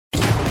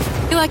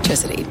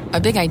Electricity, a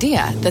big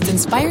idea that's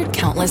inspired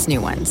countless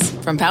new ones.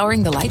 From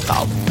powering the light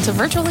bulb to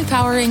virtually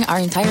powering our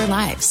entire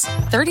lives.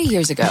 30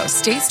 years ago,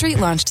 State Street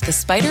launched the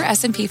SPDR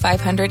S&P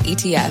 500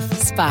 ETF,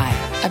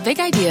 SPY. A big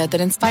idea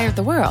that inspired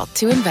the world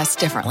to invest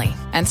differently.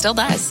 And still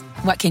does.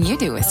 What can you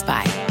do with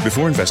SPY?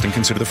 Before investing,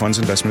 consider the fund's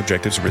investment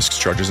objectives, risks,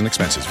 charges, and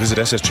expenses. Visit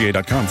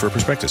ssga.com for a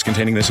prospectus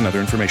containing this and other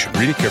information.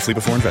 Read it carefully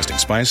before investing.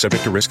 SPY is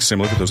subject to risks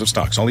similar to those of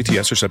stocks. All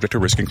ETFs are subject to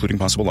risk, including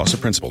possible loss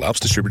of principal. Alps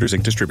Distributors,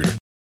 Inc. Distributor.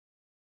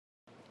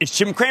 It's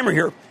Jim Cramer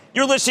here.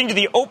 You're listening to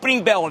the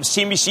opening bell of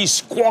CNBC's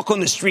Squawk on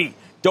the Street.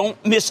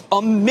 Don't miss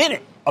a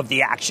minute of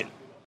the action.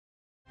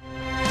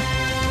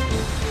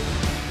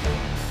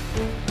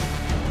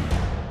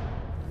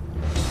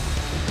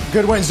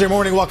 Good Wednesday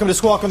morning. Welcome to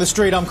Squawk on the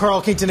Street. I'm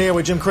Carl Quintanilla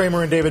with Jim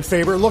Cramer and David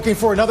Faber. Looking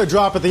for another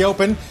drop at the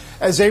open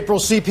as April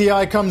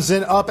CPI comes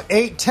in up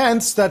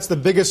 0.8. That's the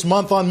biggest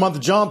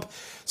month-on-month jump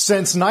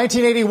since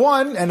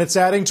 1981, and it's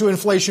adding to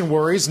inflation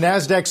worries.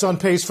 NASDAQ's on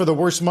pace for the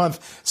worst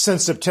month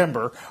since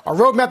September. Our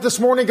roadmap this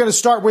morning going to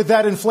start with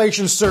that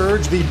inflation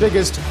surge, the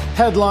biggest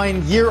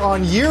headline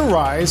year-on-year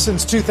rise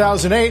since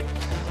 2008.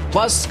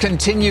 Plus,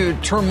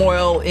 continued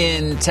turmoil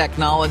in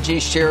technology.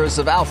 Shares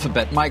of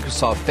Alphabet,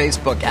 Microsoft,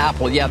 Facebook,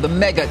 Apple, the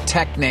mega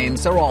tech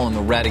names, they're all in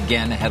the red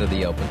again ahead of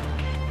the open.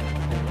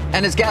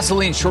 And as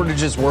gasoline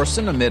shortages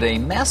worsen amid a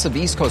massive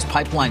East Coast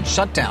pipeline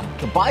shutdown,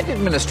 the Biden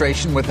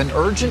administration with an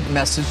urgent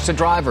message to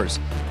drivers.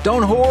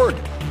 Don't hoard.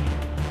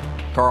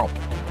 Carl.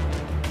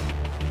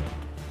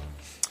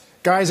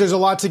 Guys, there's a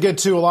lot to get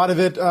to. A lot of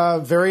it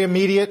very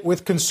immediate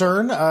with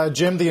concern.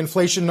 Jim, the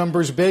inflation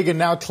number's big, and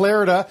now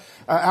Clarida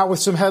out with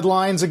some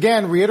headlines,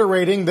 again,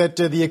 reiterating that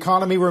the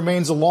economy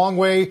remains a long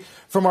way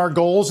from our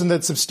goals and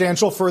that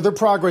substantial further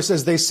progress,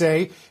 as they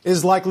say,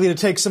 is likely to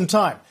take some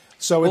time.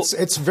 So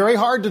it's very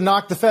hard to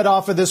knock the Fed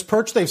off of this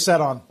perch they've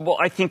set on. Well,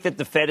 I think that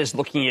the Fed is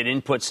looking at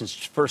inputs and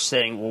first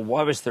saying, well,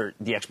 why was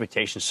the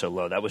expectation so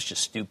low? That was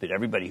just stupid.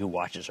 Everybody who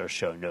watches our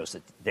show knows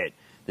that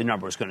the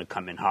number was going to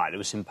come in hot. It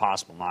was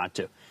impossible not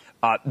to.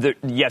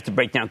 You have to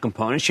break down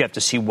components. You have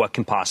to see what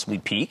can possibly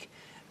peak.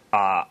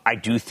 I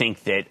do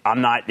think that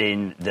I'm not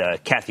in the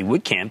Cathie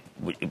Wood camp,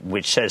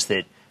 which says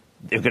that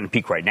they're going to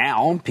peak right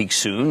now, peak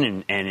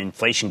soon, and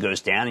inflation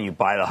goes down and you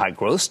buy the high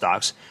growth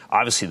stocks.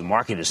 Obviously, the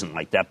market isn't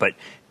like that. But,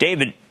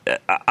 David,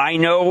 I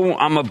know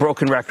I'm a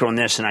broken record on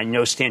this, and I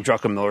know Stan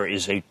Druckenmiller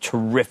is a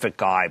terrific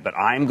guy, but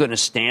I'm going to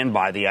stand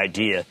by the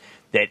idea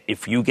that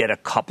if you get a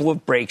couple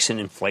of breaks in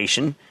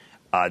inflation,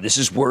 this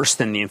is worse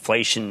than the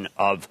inflation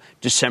of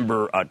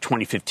December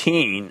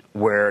 2015,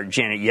 where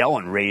Janet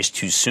Yellen raised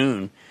too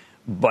soon.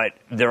 But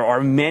there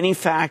are many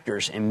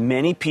factors and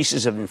many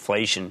pieces of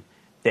inflation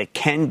that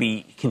can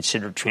be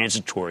considered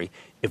transitory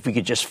if we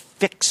could just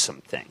fix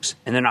some things.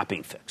 And they're not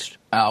being fixed.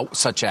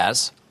 Such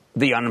as?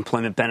 The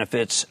unemployment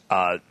benefits,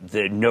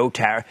 the no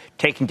tariff,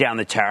 taking down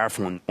the tariff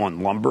on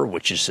lumber,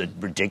 which is a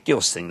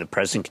ridiculous thing. The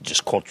president could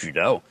just call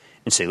Trudeau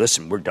and say,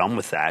 listen, we're done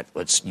with that.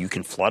 You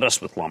can flood us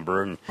with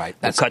lumber and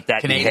we'll cut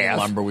that Canadian in half.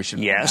 Lumber we should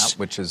point out,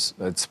 which is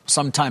it's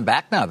some time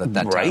back now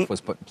that tariff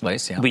was put in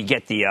place. Yeah. We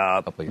get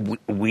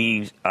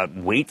we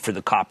wait for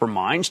the copper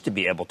mines to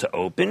be able to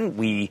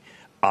open.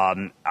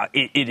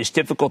 It is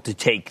difficult to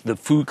take the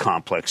food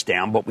complex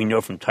down, but we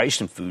know from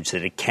Tyson Foods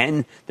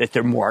that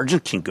their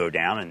margin can go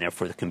down, and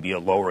therefore there can be a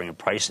lowering of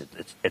price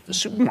at the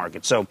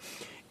supermarket. So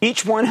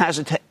each one has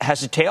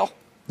a tail.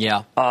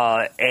 Yeah.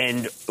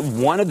 And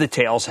one of the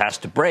tails has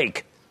to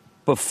break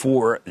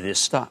before this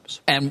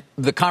stops. And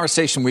the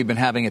conversation we've been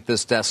having at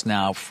this desk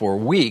now for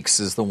weeks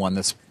is the one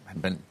that's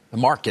been the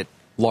market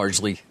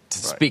largely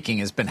speaking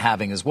has been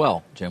having as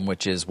well, Jim,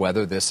 which is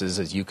whether this is,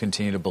 as you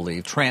continue to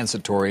believe,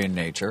 transitory in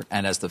nature,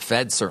 and as the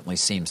Fed certainly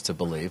seems to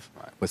believe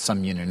with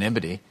some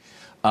unanimity,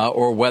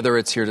 or whether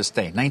it's here to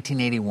stay.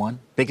 1981,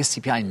 biggest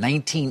CPI,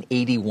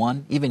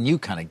 1981. Even you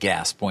kind of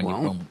gasped when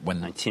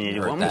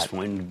 1981 was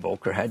when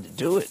Volcker had to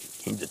do it.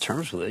 Came to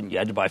terms with it. And you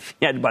had to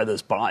buy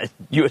those bonds,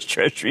 U.S.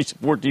 Treasuries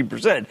at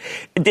 14%.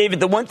 And David,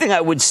 the one thing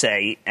I would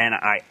say, and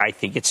I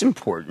think it's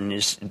important,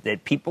 is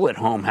that people at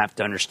home have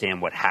to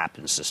understand what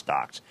happens to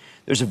stocks.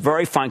 There's a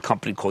very fine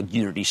company called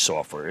Unity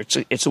Software.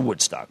 It's a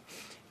wood stock,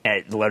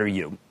 the letter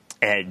U,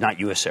 not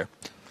U.S. Air.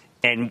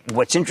 And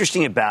what's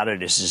interesting about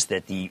it is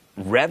that the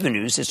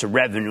revenues, it's a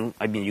revenue.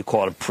 I mean, we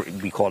call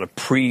it a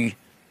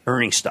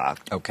pre-earning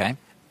stock. Okay.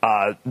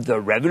 The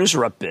revenues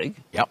are up big.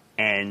 Yep.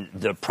 And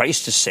the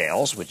price to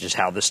sales, which is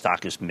how the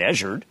stock is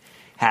measured,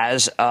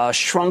 has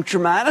shrunk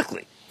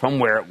dramatically from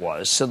where it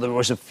was. So there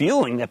was a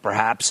feeling that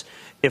perhaps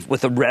if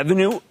with a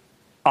revenue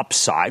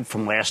upside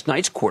from last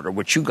night's quarter,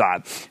 which you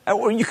got,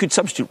 or you could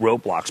substitute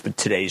Roblox, but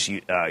today's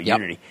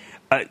Unity,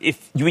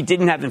 if we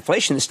didn't have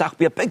inflation, the stock would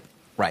be up big.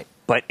 Right.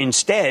 But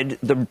instead,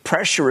 the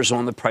pressure is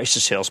on the price to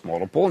sales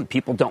multiple, and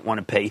people don't want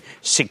to pay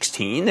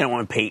 16. They don't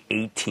want to pay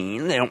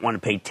 18. They don't want to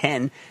pay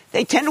 10.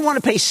 They tend to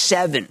want to pay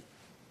 7.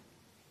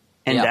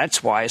 And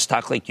that's why a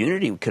stock like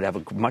Unity could have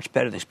a much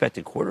better than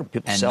expected quarter.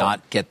 People and sell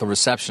not get the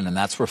reception. And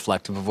that's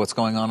reflective of what's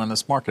going on in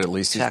this market, at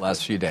least these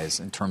last few days,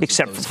 in terms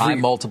of those high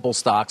multiple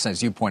stocks,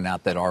 as you point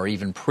out, that are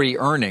even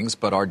pre-earnings,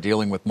 but are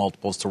dealing with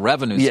multiples to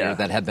revenues here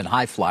that have been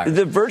high flyers.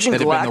 The Virgin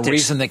Galactic. The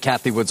reason that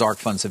Cathie Wood's ARK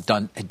funds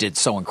did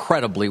so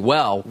incredibly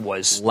well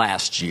was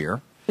last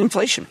year.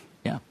 Inflation.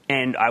 Yeah.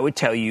 And I would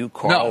tell you,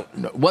 Carl.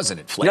 No, it wasn't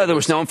inflation. No, there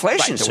was no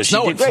inflation. Right, there was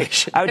so no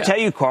inflation. I would tell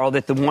you, Carl,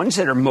 that the ones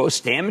that are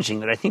most damaging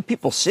that I think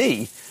people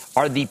see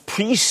are the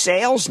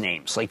pre-sales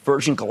names like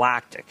Virgin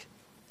Galactic.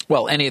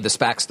 Well, any of the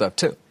SPAC stuff,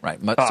 too, right?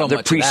 So much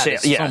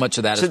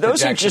of that is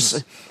those projections are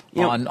just,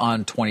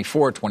 on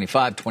 24,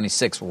 25,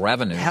 26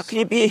 revenues. How can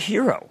you be a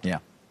hero? Yeah.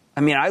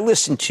 I mean, I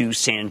listened to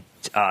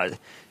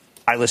QuantumScape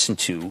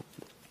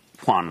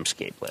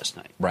last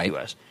night, right?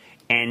 US.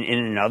 And in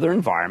another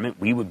environment,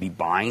 we would be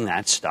buying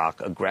that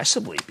stock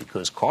aggressively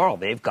because, Carl,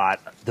 they've got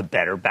the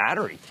better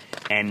battery.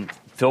 And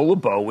Phil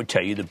LeBeau would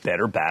tell you the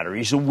better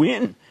battery is a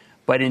win.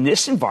 But in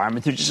this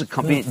environment, they're just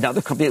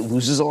another company that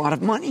loses a lot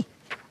of money.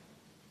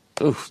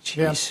 Oh, jeez.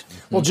 Yeah.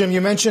 Well, Jim,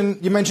 you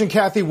mentioned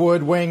Cathie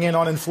Wood weighing in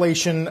on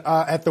inflation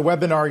at the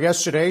webinar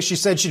yesterday. She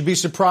said she'd be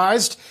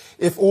surprised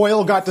if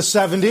oil got to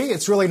 70.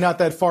 It's really not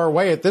that far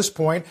away at this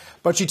point.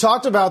 But she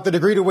talked about the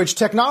degree to which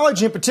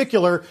technology in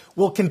particular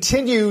will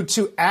continue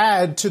to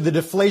add to the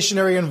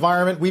deflationary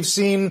environment we've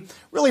seen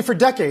really for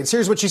decades.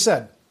 Here's what she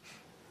said.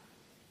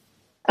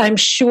 I'm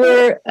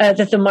sure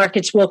that the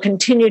markets will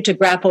continue to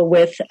grapple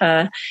with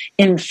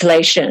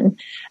inflation.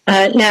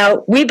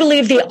 Now, we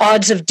believe the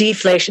odds of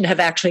deflation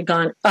have actually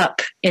gone up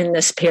in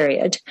this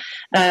period.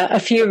 A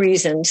few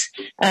reasons.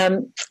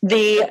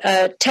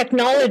 The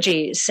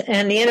technologies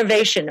and the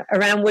innovation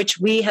around which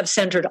we have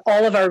centered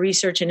all of our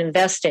research and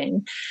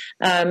investing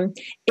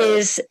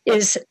is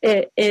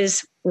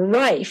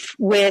rife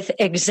with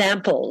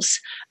examples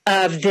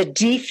of the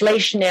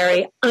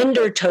deflationary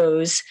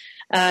undertows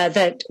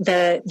that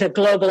the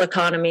global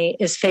economy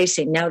is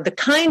facing. Now, the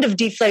kind of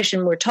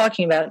deflation we're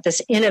talking about,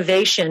 this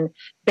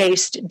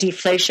innovation-based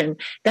deflation,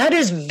 that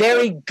is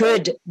very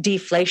good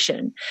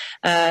deflation.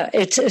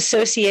 It's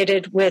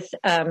associated with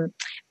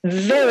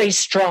very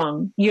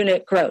strong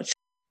unit growth.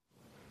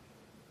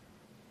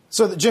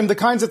 So, Jim, the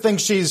kinds of things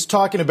she's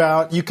talking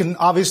about, you can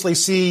obviously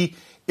see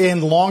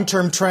in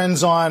long-term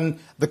trends on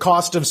the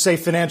cost of, say,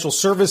 financial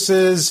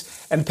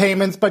services and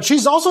payments. But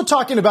she's also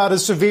talking about a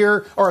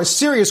severe or a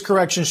serious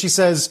correction, she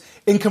says,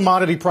 in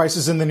commodity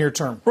prices in the near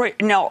term. Right.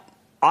 Now,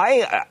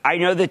 I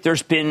know that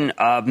there's been,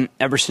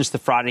 ever since the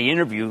Friday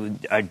interview,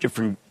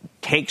 different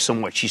takes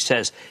on what she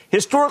says.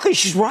 Historically,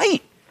 she's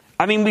right.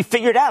 I mean, we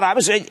figured out.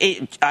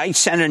 I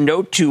sent a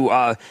note to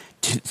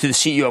the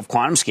CEO of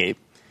QuantumScape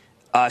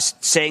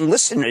saying,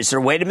 listen, is there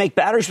a way to make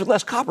batteries with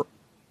less copper?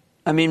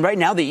 I mean, right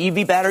now, the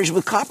EV batteries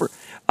with copper.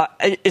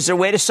 Is there a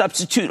way to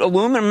substitute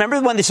aluminum? Remember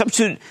when they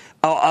substituted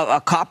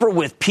a copper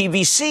with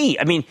PVC?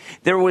 I mean,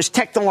 there was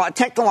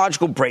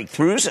technological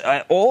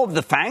breakthroughs. All of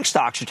the FANG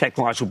stocks are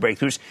technological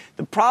breakthroughs.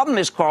 The problem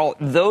is, Carl,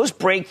 those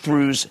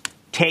breakthroughs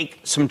take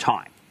some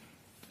time.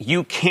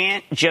 You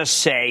can't just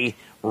say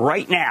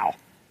right now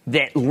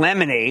that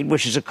Lemonade,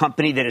 which is a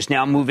company that is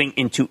now moving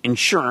into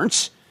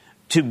insurance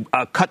to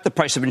cut the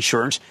price of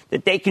insurance,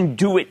 that they can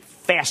do it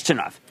fast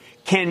enough.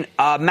 Can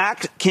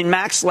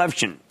Max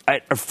Levchin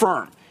at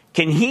Affirm,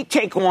 can he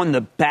take on the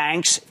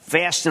banks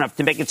fast enough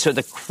to make it so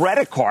the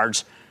credit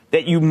cards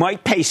that you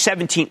might pay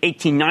 17,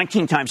 18,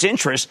 19 times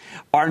interest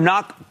are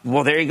not,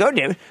 well, there you go,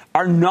 David,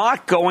 are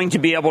not going to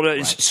be able to,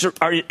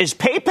 is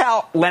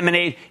PayPal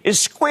Lemonade, is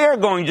Square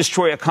going to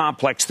destroy a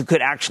complex that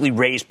could actually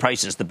raise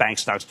prices? The bank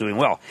stock's doing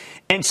well.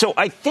 And so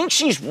I think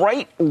she's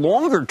right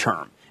longer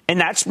term. And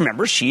that's,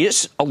 remember, she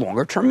is a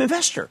longer-term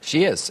investor.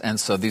 She is. And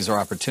so these are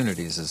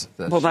opportunities,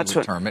 that's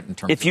what term it in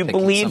terms if you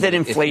believe that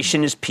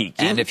inflation is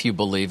peaking. And if you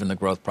believe in the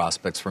growth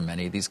prospects for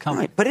many of these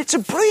companies. Right, but it's a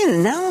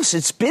brilliant analysis.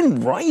 It's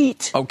been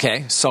right.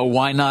 Okay, so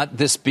why not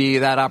this be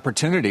that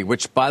opportunity,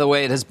 which, by the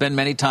way, it has been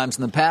many times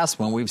in the past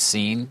when we've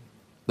seen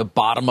the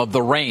bottom of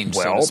the range,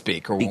 so to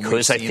speak, or when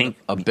we've seen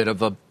a bit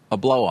of a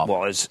blow-up.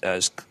 Well, as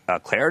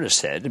Clarida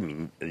said, I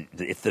mean,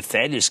 if the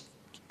Fed is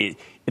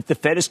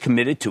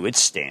committed to its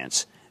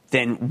stance,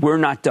 then we're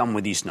not done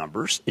with these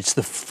numbers. It's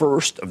the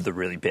first of the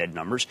really bad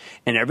numbers.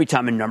 And every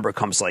time a number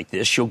comes like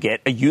this, you'll get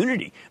a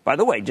Unity. By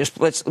the way, just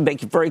let's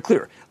make it very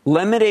clear.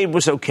 Lemonade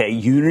was okay.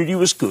 Unity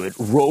was good.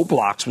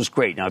 Roblox was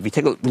great. Now, if you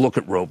take a look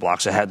at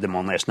Roblox, I had them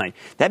on last night.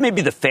 That may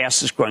be the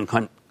fastest growing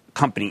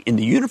company in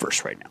the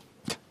universe right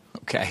now.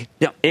 Okay.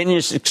 Yeah, and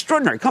it's an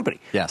extraordinary company.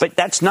 Yes. But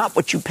that's not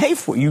what you pay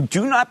for. You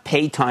do not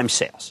pay times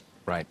sales.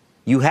 Right.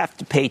 You have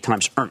to pay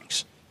times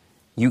earnings.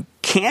 You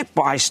can't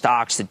buy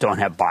stocks that don't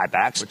have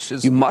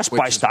buybacks. You must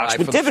buy stocks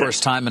with dividends. For the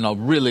first time in a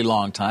really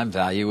long time,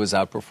 value is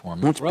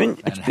outperforming growth.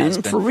 It's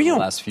been for real for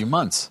the last few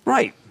months.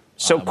 Right.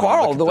 So,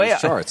 Carl, the way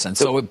charts. And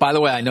so, by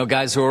the way, I know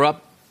guys who are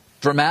up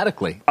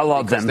dramatically. I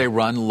love because them. they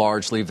run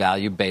largely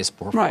value-based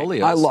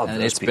portfolios. Right. I love and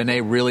those it's been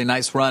a really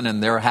nice run,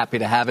 and they're happy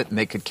to have it, and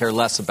they could care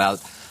less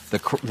about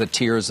the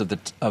tiers of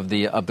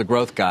the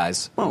growth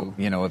guys who,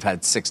 have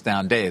had 6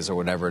 down days or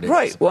whatever it is.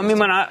 Right. Well, I mean,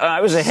 when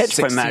I was a hedge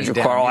fund manager,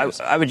 Carl,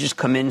 days. I would just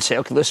come in and say,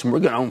 okay, listen, we're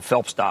going to own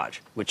Phelps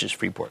Dodge, which is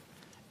Freeport,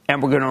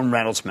 and we're going to own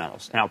Reynolds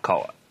Metals and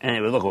Alcoa. And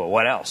they would look at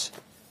what else?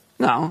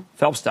 No,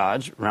 Phelps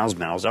Dodge, Reynolds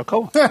Metals,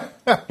 Alcoa.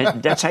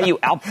 And that's how you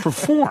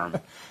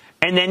outperform.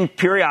 And then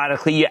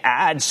periodically you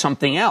add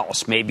something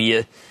else.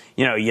 Maybe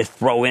you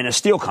throw in a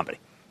steel company.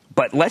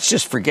 But let's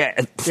just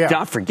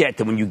not forget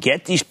that when you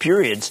get these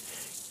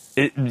periods,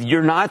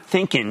 you're not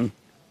thinking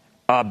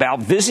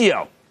about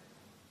Vizio.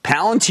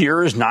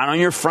 Palantir is not on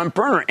your front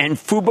burner. And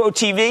Fubo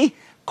TV,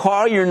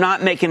 Carl, you're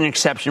not making an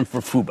exception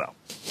for Fubo.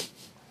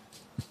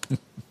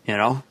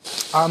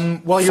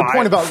 Well, your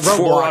point about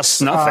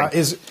Roblox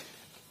is...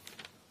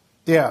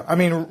 Yeah, I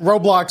mean,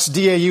 Roblox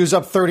DAU's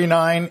up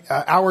 39,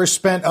 hours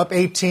spent up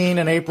 18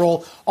 in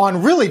April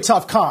on really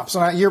tough comps.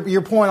 And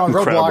your point on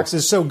Incredible. Roblox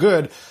is so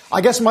good.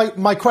 I guess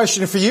my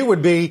question for you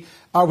would be,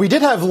 we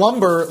did have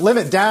lumber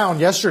limit down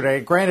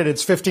yesterday. Granted,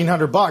 it's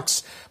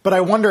 $1,500, but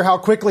I wonder how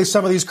quickly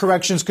some of these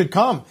corrections could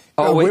come,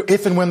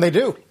 if and when they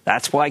do.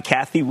 That's why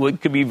Cathie Wood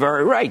could be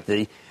very right.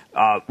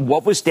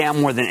 What was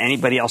down more than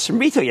anybody else in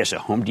retail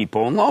yesterday? Home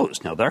Depot and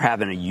Lowe's. Now, they're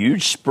having a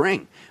huge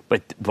spring.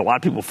 But a lot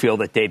of people feel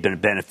that they've been a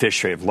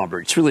beneficiary of lumber.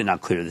 It's really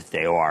not clear that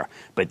they are.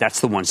 But that's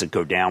the ones that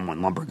go down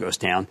when lumber goes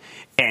down.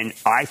 And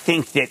I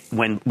think that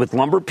with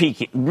lumber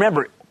peaking,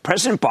 remember,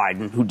 President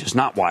Biden, who does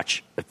not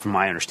watch, from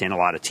my understanding, a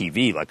lot of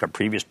TV, like our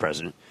previous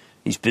president,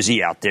 he's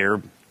busy out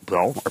there.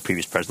 Well, our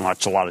previous president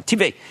watched a lot of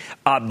TV.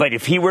 But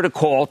if he were to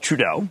call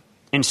Trudeau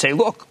and say,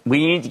 look,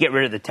 we need to get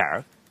rid of the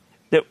tariff,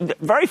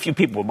 very few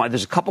people would.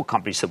 There's a couple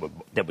companies that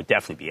would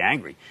definitely be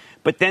angry.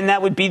 But then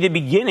that would be the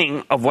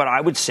beginning of what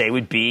I would say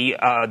would be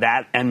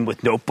that, and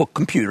with notebook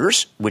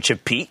computers, which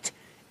have peaked.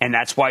 And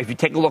that's why, if you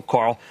take a look,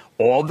 Carl,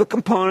 all the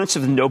components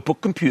of the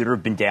notebook computer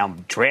have been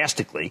down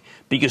drastically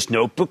because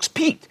notebooks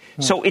peaked.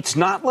 So it's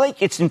not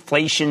like it's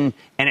inflation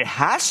and it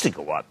has to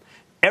go up.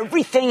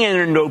 Everything in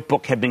a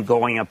notebook had been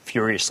going up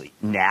furiously.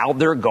 Now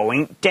they're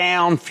going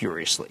down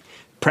furiously.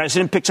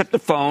 President picks up the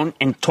phone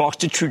and talks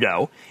to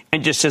Trudeau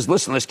and just says,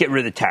 listen, let's get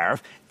rid of the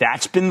tariff.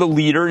 That's been the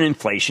leader in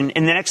inflation.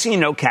 And the next thing you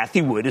know,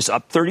 Cathie Wood is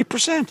up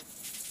 30%.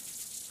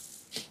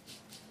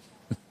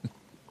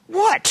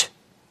 What?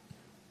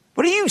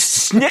 What are you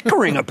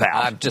snickering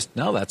about?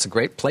 That's a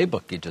great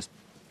playbook you just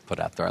put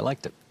out there. I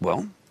liked it.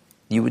 Well,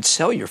 you would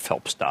sell your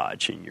Phelps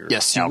Dodge and your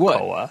Yes, you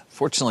Alcoa. Would.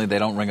 Fortunately, they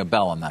don't ring a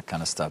bell on that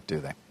kind of stuff, do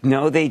they?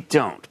 No, they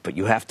don't. But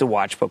you have to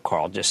watch what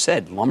Carl just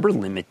said. Lumber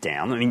limit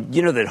down. I mean,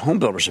 that home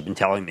builders have been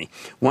telling me,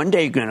 one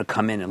day you're going to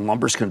come in and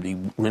lumber's going to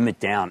be limit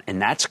down,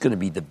 and that's going to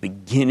be the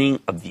beginning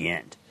of the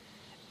end.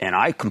 And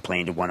I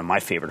complained to one of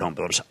my favorite home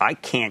builders, I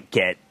can't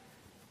get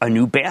a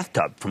new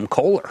bathtub from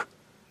Kohler.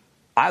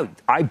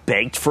 I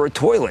begged for a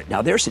toilet.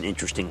 Now, there's an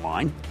interesting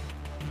line.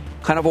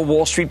 Kind of a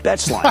Wall Street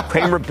bets line.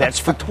 Kramer bets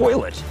for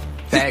toilet.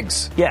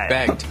 Begs. Yeah.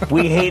 Begged.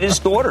 We hate his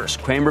daughters.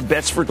 Kramer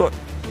bets for daughters.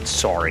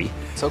 Sorry.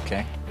 It's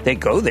okay. They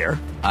go there.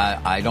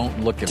 I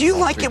don't look at Do you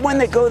Wall like Street it when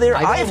bets. they go there?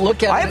 I don't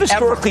look at it. I have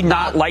historically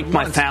not liked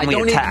my once. family I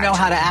don't attacked. even know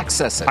how to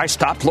access it. I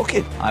stopped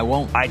looking. I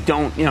won't. I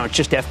don't, it's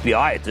just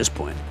FBI at this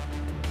point.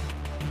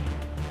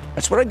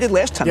 That's what I did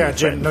last time. Yeah,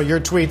 Jim, your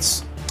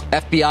tweets.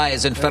 FBI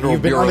is in Federal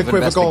Bureau of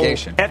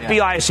Investigation.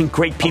 FBI is in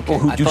great people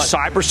who do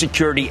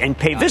cybersecurity and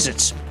pay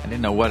visits. I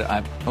didn't know what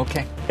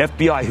okay.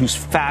 FBI, who's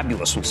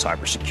fabulous on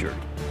cybersecurity.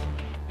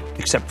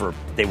 Except for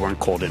they weren't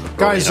called in.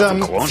 Guys,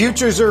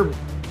 futures are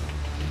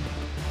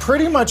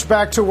pretty much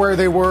back to where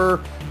they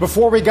were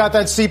before we got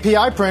that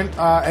CPI print,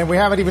 and we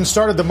haven't even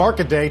started the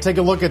market day. Take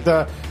a look at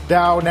the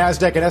Dow,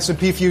 NASDAQ, and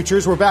S&P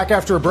futures. We're back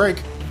after a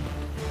break.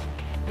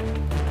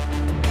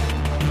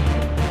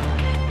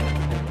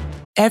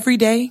 Every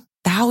day,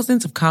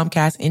 thousands of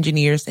Comcast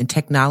engineers and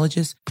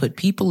technologists put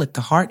people at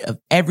the heart of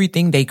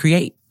everything they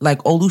create. Like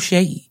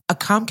Oluseyi, a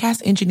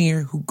Comcast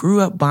engineer who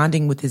grew up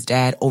bonding with his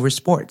dad over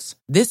sports.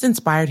 This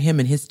inspired him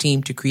and his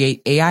team to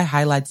create AI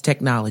Highlights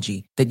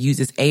technology that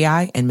uses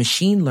AI and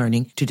machine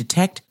learning to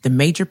detect the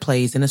major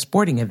plays in a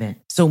sporting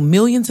event. So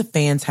millions of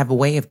fans have a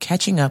way of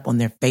catching up on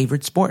their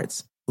favorite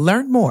sports.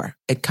 Learn more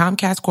at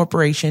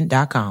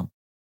ComcastCorporation.com.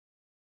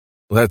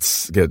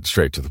 Let's get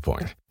straight to the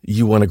point.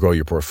 You want to grow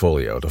your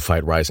portfolio to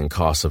fight rising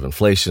costs of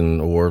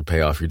inflation or pay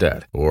off your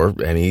debt or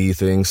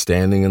anything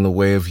standing in the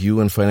way of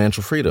you and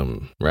financial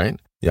freedom, right?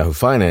 Yahoo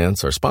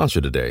Finance, our sponsor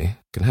today,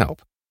 can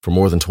help. For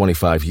more than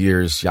 25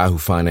 years, Yahoo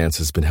Finance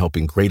has been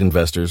helping great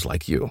investors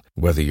like you.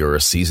 Whether you're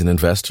a seasoned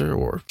investor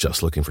or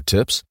just looking for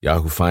tips,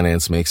 Yahoo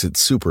Finance makes it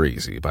super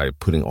easy by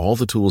putting all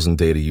the tools and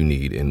data you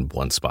need in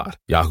one spot.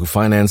 Yahoo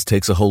Finance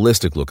takes a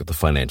holistic look at the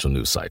financial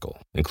news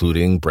cycle,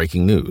 including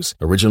breaking news,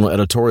 original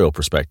editorial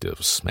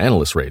perspectives,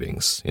 analyst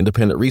ratings,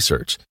 independent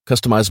research,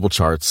 customizable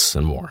charts,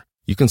 and more.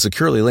 You can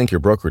securely link your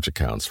brokerage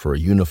accounts for a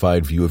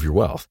unified view of your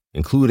wealth,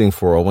 including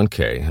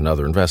 401k and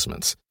other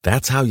investments.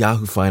 That's how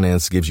Yahoo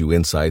Finance gives you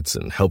insights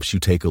and helps you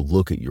take a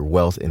look at your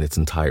wealth in its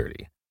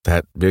entirety.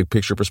 That big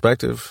picture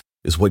perspective,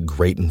 is what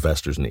great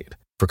investors need.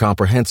 For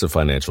comprehensive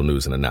financial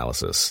news and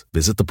analysis,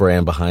 visit the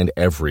brand behind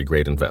every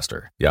great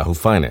investor,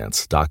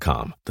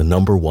 yahoofinance.com, the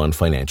 #1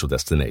 financial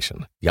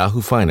destination,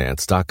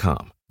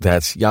 yahoofinance.com.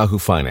 That's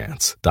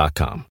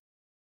yahoofinance.com.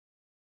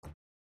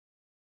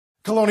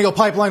 Colonial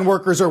Pipeline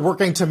workers are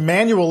working to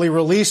manually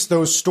release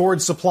those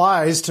stored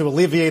supplies to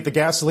alleviate the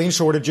gasoline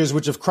shortages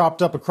which have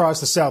cropped up across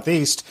the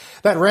Southeast.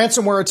 That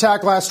ransomware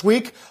attack last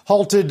week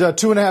halted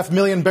 2.5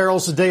 million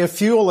barrels a day of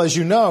fuel, as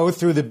you know,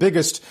 through the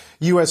biggest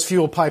U.S.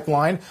 fuel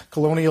pipeline.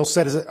 Colonial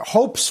said it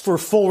hopes for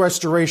full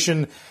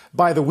restoration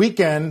by the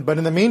weekend. But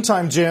in the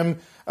meantime, Jim,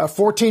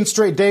 14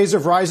 straight days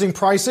of rising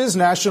prices,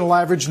 national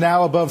average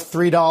now above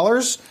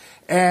 $3.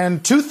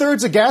 And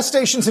 2/3 of gas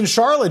stations in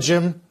Charlotte,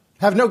 Jim,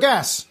 have no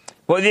gas.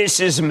 Well, this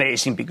is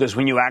amazing because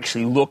when you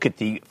actually look at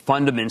the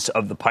fundamentals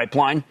of the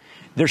pipeline,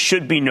 there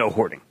should be no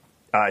hoarding.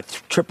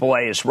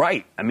 AAA is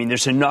right. I mean,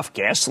 there's enough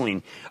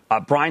gasoline.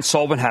 Brian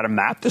Sullivan had a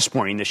map this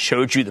morning that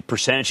showed you the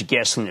percentage of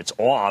gasoline that's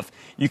off.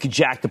 You could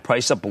jack the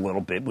price up a little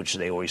bit, which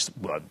they always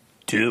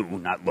do,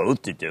 not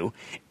loath to do.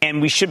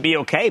 And we should be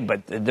okay.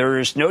 But there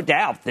is no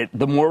doubt that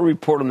the more we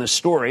report on this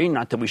story,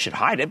 not that we should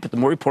hide it, but the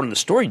more we report on the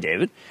story,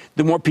 David,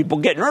 the more people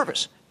get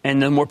nervous.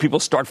 And the more people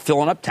start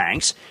filling up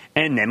tanks.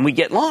 And then we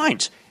get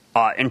lines.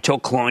 Until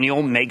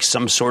Colonial makes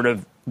some sort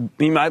of,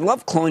 I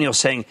love Colonial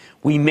saying,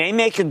 we may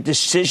make a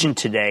decision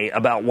today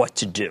about what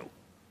to do.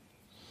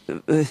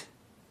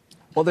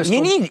 Well,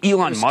 you need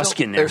Elon Musk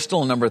in there. There's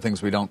still a number of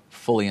things we don't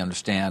fully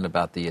understand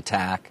about the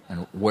attack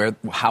and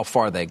how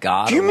far they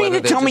got. Do you mean to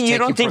tell me you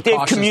don't think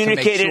they've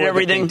communicated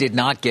everything? They did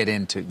not get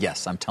into.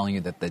 Yes, I'm telling you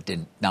that they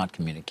did not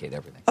communicate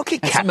everything. Okay,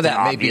 and some of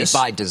that may be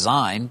by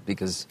design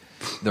because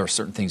there are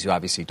certain things you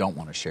obviously don't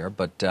want to share,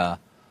 but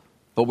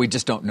we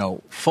just don't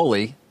know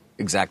fully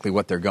exactly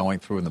what they're going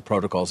through and the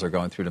protocols they're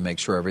going through to make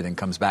sure everything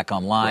comes back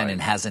online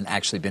and hasn't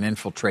actually been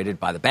infiltrated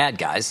by the bad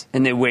guys.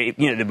 And they waived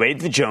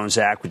the Jones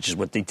Act, which is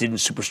what they did in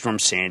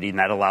Superstorm Sandy, and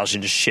that allows you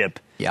to ship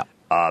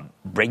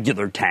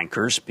regular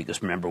tankers,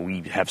 because remember,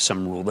 we have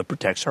some rule that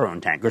protects our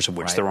own tankers, of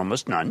which there are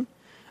almost none.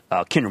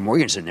 Kinder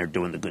Morgan's in there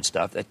doing the good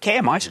stuff.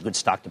 KMI is a good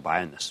stock to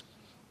buy in this.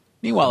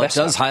 Meanwhile, it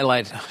does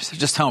highlight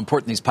just how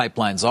important these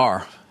pipelines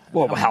are.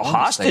 Well, how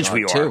hostage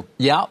we are. Too.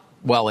 Yeah.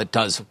 Well, it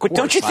does. Of course,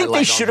 don't you think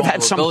they should have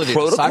had some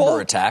protocol?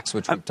 Cyber attacks,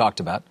 which we've talked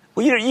about.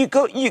 Well, you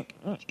go to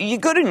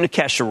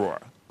Nikesh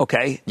Arora,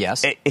 okay?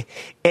 Yes.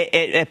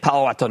 At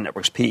Palo Alto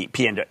Networks,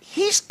 PNW.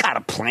 He's got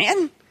a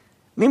plan. I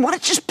mean, why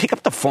don't you just pick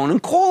up the phone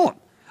and call him?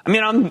 I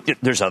mean,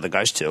 there's other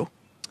guys too.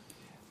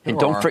 And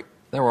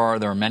there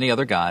are many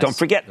other guys. Don't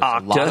forget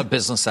Okta. A lot of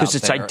business out there. Because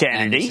it's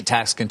identity. And these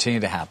attacks continue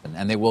to happen,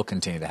 and they will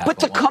continue to happen. But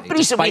the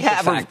companies that we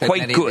have are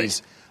quite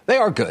good. They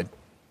are good.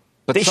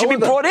 But they should be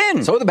brought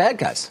in. So are the bad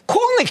guys.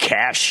 Call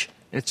Nikesh.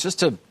 It's just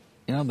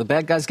the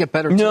bad guys get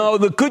better too. No,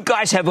 the good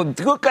guys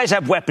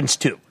have weapons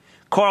too.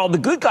 Carl, the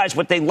good guys,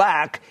 what they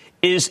lack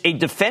is a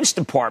Defense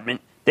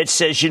Department that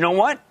says, you know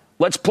what?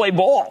 Let's play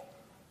ball.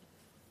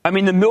 I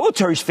mean, the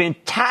military's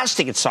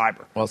fantastic at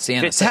cyber. Well, it's the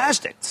NSA.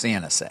 Fantastic. It's the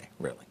NSA,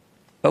 really.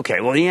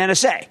 Okay, well, the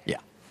NSA. Yeah.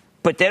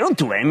 But they don't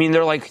do it. I mean,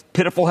 they're like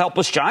pitiful,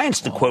 helpless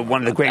giants, to quote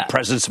one of the great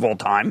presidents of all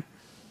time.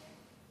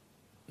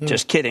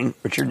 Just kidding,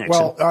 Richard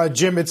Nixon. Well,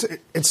 Jim,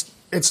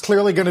 it's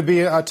clearly going to be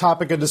a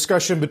topic of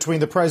discussion between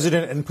the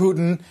president and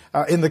Putin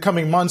in the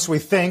coming months, we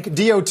think.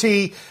 DOT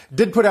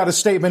did put out a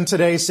statement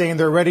today saying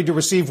they're ready to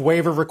receive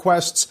waiver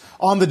requests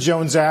on the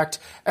Jones Act.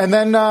 And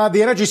then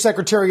the Energy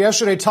Secretary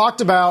yesterday talked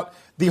about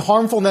the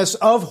harmfulness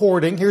of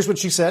hoarding. Here's what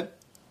she said.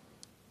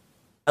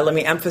 Let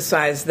me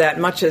emphasize that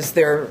much as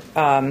there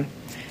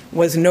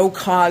was no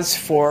cause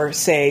for,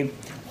 say,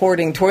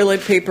 hoarding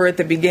toilet paper at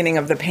the beginning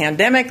of the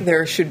pandemic,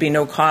 there should be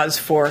no cause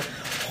for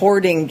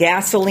hoarding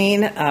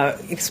gasoline,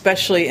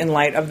 especially in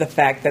light of the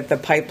fact that the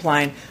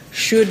pipeline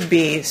should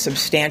be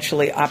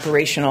substantially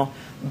operational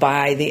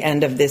by the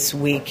end of this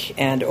week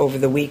and over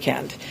the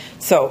weekend.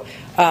 So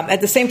at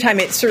the same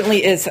time, it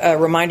certainly is a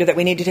reminder that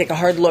we need to take a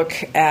hard look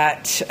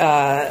at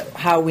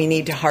how we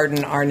need to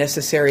harden our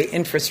necessary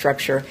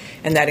infrastructure,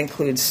 and that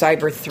includes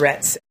cyber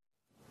threats.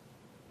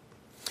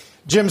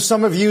 Jim,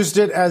 some have used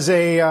it as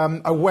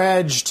a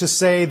wedge to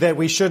say that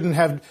we shouldn't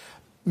have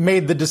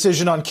made the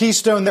decision on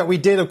Keystone that we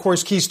did. Of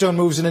course, Keystone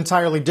moves an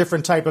entirely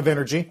different type of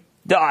energy.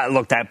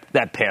 Look,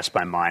 that passed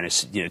my mind.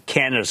 It's,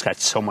 Canada's got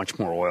so much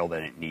more oil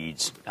than it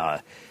needs.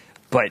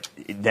 But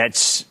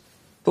that's,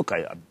 look,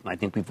 I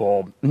think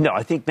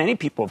I think many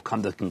people have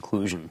come to the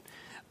conclusion,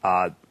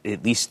 at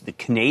least the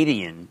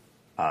Canadian,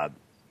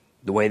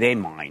 the way they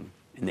mine,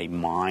 and they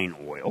mine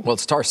oil. Well,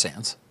 it's tar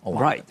sands.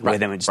 Right.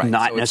 It's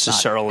not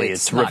necessarily a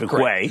terrific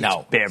way. No.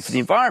 It's bad for the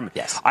environment.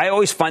 Yes. I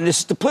always find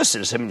this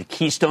duplicitous. I mean, the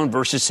Keystone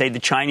versus, say, the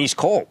Chinese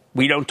coal.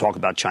 We don't talk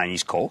about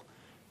Chinese coal.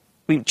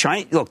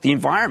 Look, the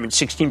environment,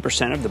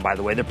 16% of by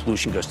the way, their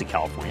pollution goes to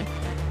California.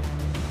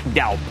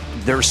 Now,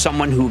 there's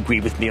someone who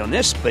agreed with me on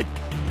this, but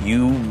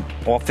you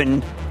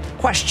often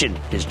question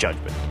his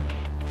judgment.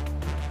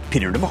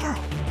 Peter Navarro.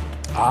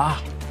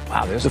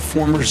 Wow, there's the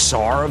former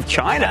czar of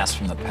China.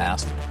 From the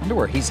past. I wonder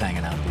where he's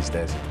hanging out these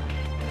days.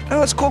 Oh,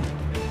 that's cool.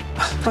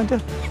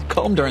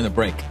 Call him during the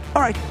break.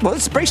 All right. Well,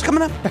 this break's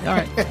coming up. All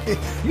right.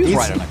 He's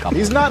right on a couple.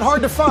 He's not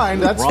hard to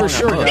find, that's for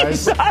sure,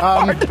 guys.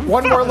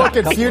 One more look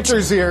at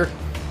futures here.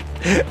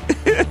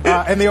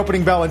 And the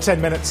opening bell in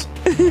 10 minutes.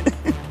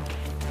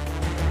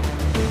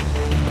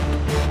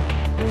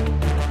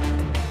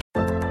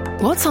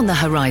 What's on the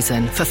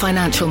horizon for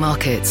financial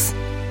markets?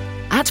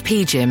 At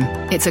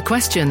PGIM, it's a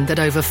question that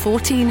over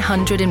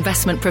 1,400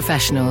 investment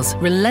professionals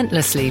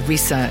relentlessly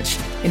research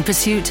in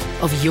pursuit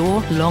of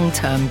your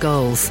long-term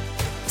goals.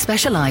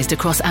 Specialized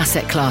across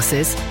asset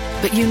classes,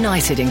 but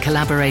united in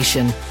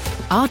collaboration,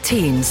 our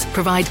teams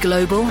provide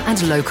global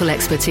and local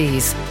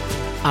expertise.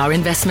 Our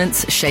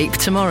investments shape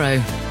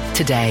tomorrow,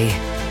 today.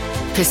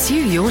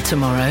 Pursue your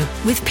tomorrow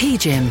with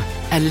PGIM,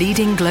 a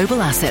leading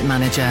global asset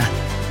manager.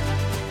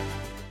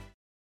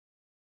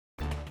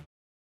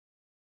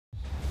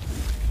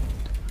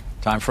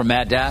 Time for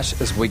Mad Dash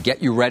as we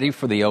get you ready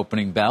for the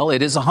opening bell.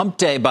 It is a hump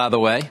day, by the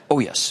way. Oh,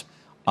 yes.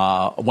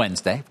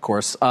 Wednesday, of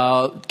course.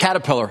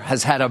 Caterpillar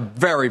has had a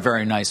very,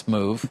 very nice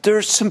move.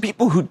 There's some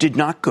people who did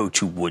not go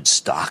to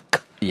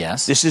Woodstock.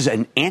 Yes. This is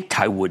an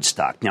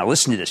anti-Woodstock. Now,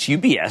 listen to this.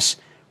 UBS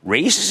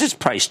raises its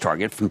price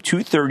target from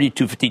 $230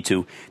 to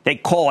 $252. They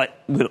call it,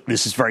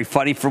 this is very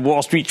funny for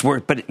Wall Street's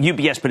work, but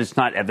UBS, but it's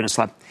not Evidence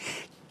Lab.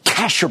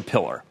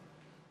 Caterpillar.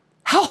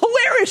 How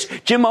hilarious.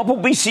 Jim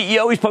Umpleby,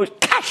 CEO, he's posted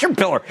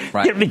Caterpillar.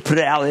 Right. Let me put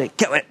it out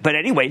there. But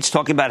anyway, it's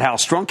talking about how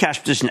strong cash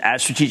position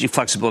adds strategic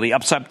flexibility,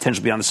 upside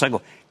potential beyond the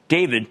cycle.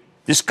 David,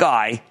 this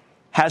guy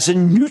has a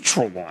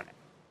neutral on it.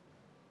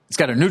 It's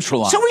got a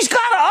neutral on it. So he's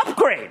got to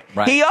upgrade.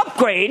 Right. He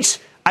upgrades.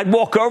 I'd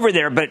walk over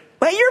there, but,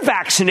 well, you're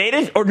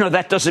vaccinated. Or no,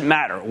 that doesn't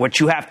matter. What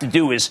you have to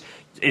do is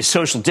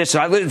social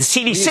distance. The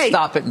CDC. You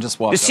stop it and just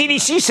walk. The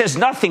CDC says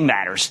nothing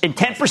matters, and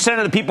 10%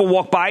 of the people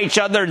walk by each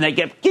other and they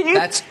get.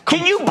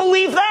 Can you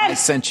believe that? I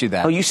sent you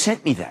that. Oh, you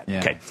sent me that. Yeah,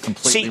 okay,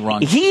 completely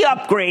wrong. He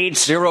upgrades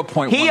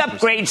 0.1%. He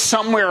upgrades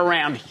somewhere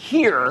around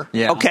here.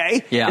 Yeah.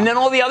 Okay. Yeah. And then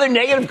all the other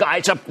negative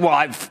guys up. Well,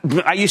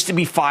 I used to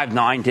be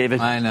 5'9",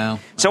 David. I know.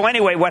 So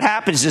anyway, what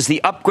happens is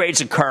the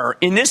upgrades occur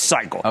in this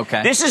cycle.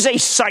 Okay. This is a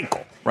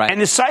cycle. Right.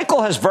 And the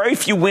cycle has very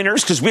few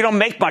winners because we don't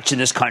make much in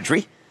this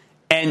country.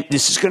 And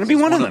this is going to be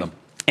one of them.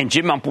 And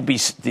Jim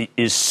Umpleby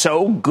is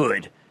so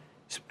good,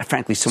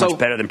 frankly, so much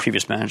better than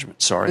previous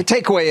management. Sorry. The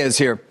takeaway is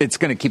here, it's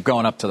going to keep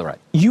going up to the right.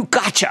 You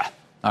gotcha.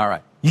 All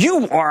right.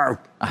 You are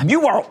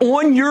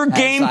on your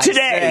game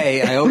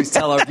today. I always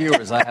tell our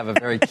viewers I have a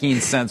very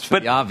keen sense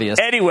for the obvious.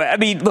 Anyway, I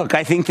mean, look,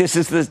 I think this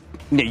is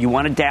you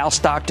want a Dow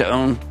stock to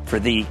own for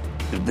the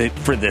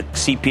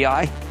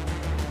CPI?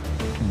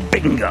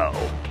 Bingo.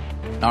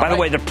 By the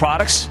way, the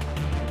products,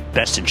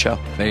 best in show.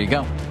 There you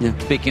go. Yeah.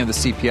 Speaking of the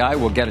CPI,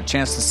 we'll get a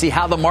chance to see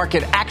how the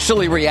market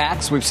actually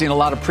reacts. We've seen a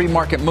lot of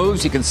pre-market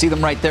moves. You can see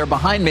them right there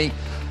behind me.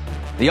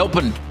 The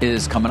open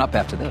is coming up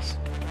after this.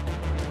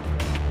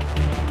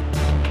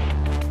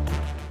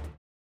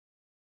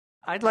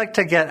 I'd like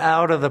to get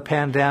out of the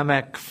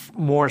pandemic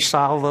more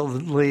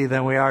solidly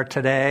than we are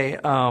today.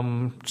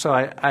 So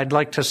I'd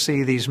like to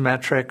see these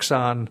metrics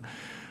on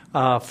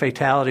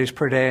fatalities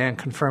per day and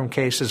confirmed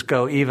cases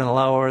go even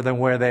lower than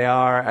where they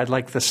are. I'd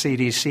like the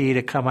CDC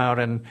to come out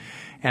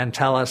and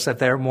tell us that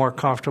they're more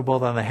comfortable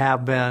than they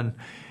have been.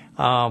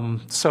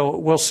 So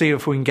we'll see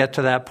if we can get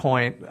to that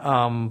point.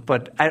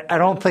 But I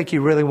don't think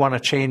you really want to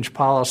change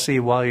policy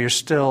while you're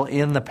still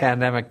in the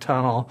pandemic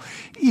tunnel,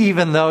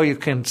 even though you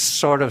can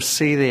sort of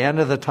see the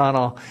end of the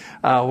tunnel.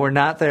 We're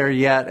not there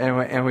yet,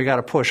 and we got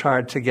to push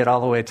hard to get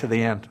all the way to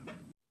the end.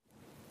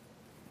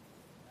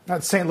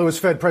 That's St. Louis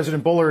Fed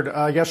President Bullard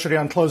yesterday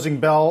on Closing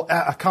Bell.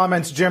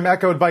 Comments, Jim,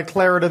 echoed by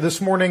Clarida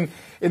this morning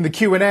in the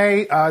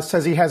Q&A.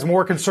 Says he has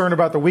more concern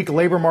about the weak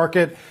labor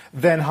market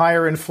than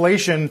higher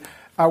inflation.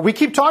 We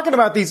keep talking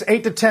about these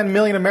 8 to 10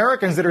 million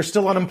Americans that are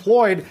still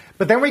unemployed,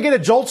 but then we get a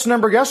JOLTS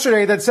number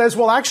yesterday that says,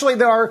 well, actually,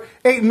 there are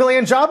 8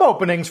 million job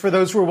openings for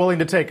those who are willing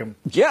to take them.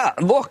 Yeah,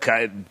 look,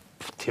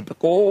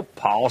 typical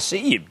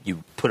policy.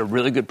 You put a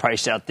really good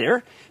price out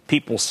there.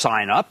 People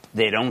sign up.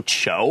 They don't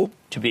show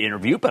to be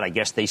interviewed, but I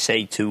guess they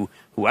say to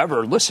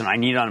whoever, listen, I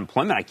need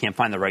unemployment. I can't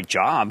find the right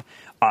job.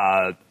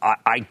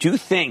 I do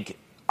think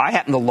I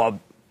happen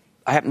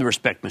to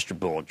respect Mr.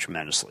 Bullard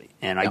tremendously.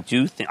 And I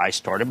do think I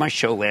started my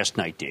show last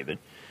night, David,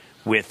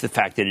 with the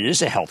fact that it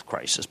is a health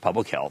crisis,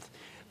 public health.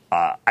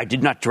 I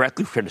did not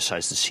directly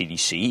criticize the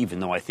CDC, even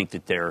though I think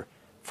that they're,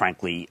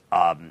 frankly,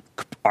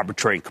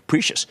 arbitrary and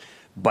capricious.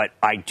 But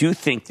I do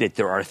think that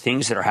there are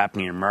things that are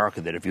happening in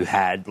America that if you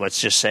had, let's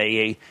just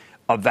say,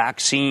 a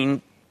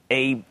vaccine,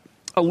 a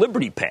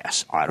Liberty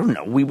Pass, I don't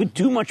know, we would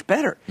do much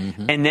better.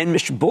 Mm-hmm. And then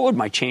Mr. Bullard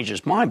might change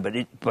his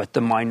mind. But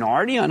the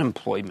minority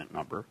unemployment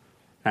number,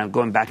 and I'm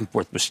going back and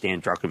forth with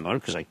Stan Druckenmiller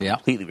because I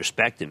completely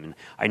respect him, and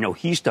I know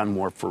he's done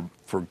more for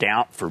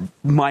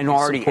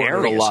minority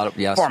areas,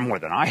 far more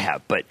than I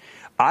have. But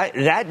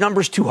that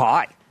number's too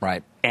high.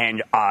 Right.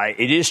 And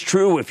it is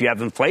true if you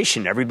have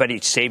inflation,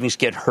 everybody's savings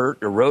get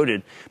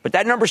eroded. But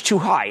that number's too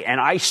high. And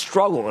I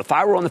struggle. If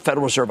I were on the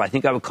Federal Reserve, I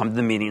think I would come to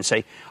the meeting and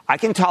say, I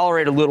can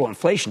tolerate a little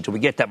inflation until we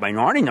get that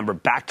minority number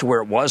back to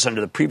where it was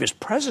under the previous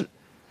president.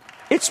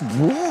 It's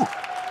wrong.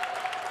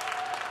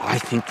 I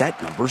think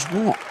that number's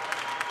wrong.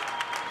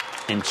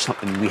 And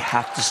something we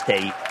have to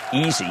stay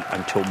easy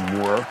until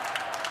more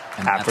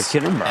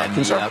African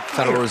Americans are. The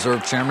Federal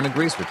Reserve Chairman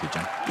agrees with you,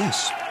 Jim.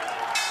 Yes.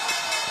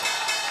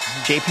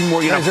 J.P.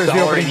 Morgan up there's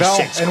the opening bell.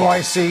 $1.86.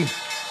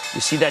 NYC.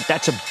 You see that?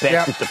 That's a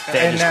bet that the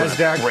Fed is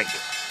going to break.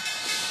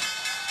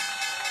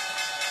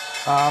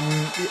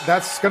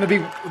 That's going to be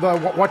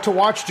what to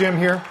watch, Jim,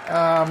 here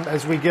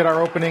as we get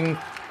our opening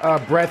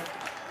breath.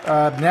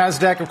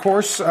 NASDAQ, of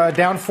course,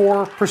 down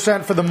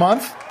 4% for the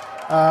month.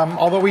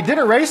 Although we did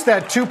erase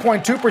that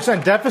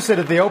 2.2% deficit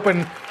at the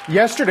open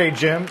yesterday,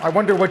 Jim. I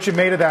wonder what you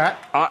made of that.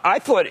 I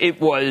thought it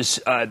was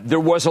there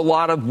was a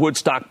lot of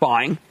Woodstock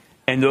buying,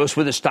 and those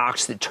were the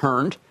stocks that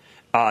turned.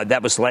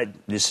 That was led.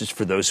 This is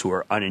for those who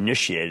are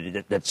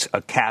uninitiated. That's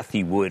a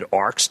Cathie Wood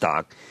ARK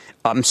stock.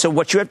 So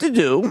what you have to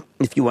do,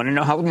 if you want to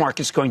know how the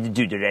market's going to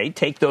do today,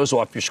 take those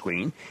off your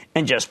screen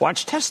and just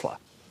watch Tesla,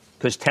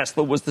 because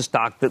Tesla was the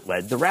stock that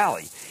led the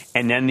rally.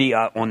 And then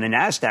on the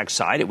NASDAQ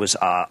side, it was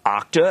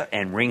Okta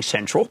and Ring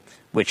Central,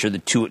 which are the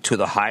two of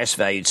the highest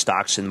valued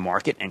stocks in the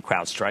market, and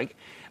CrowdStrike.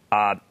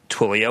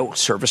 Twilio,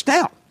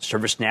 ServiceNow.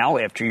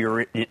 ServiceNow, after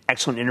your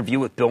excellent interview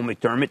with Bill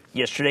McDermott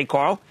yesterday,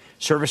 Carl,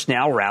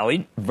 ServiceNow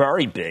rallied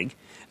very big.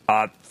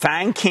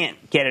 FANG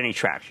can't get any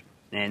traction.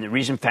 And the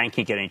reason FANG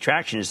can't get any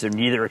traction is they're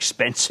neither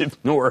expensive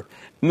nor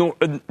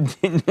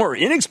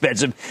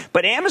inexpensive.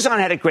 But Amazon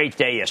had a great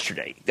day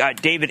yesterday.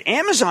 David,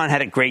 Amazon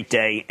had a great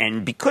day,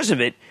 and because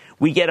of it,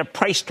 we get a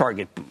price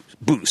target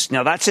boost.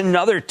 Now, that's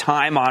another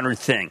time-honored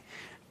thing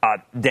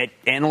that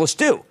analysts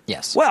do.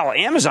 Yes. Well,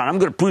 Amazon, I'm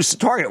going to boost the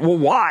target. Well,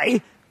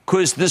 why?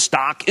 Because the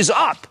stock is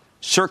up.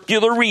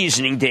 Circular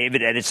reasoning,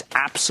 David, at its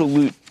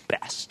absolute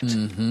best.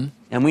 Mm-hmm.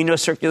 And we know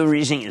circular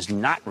reasoning is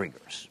not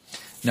rigorous.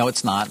 No,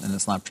 it's not, and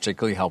it's not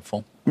particularly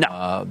helpful.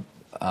 No.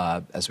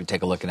 As we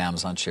take a look at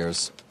Amazon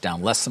shares,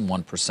 down less than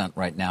 1%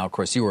 right now. Of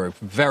course, you were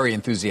very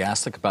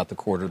enthusiastic about the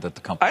quarter that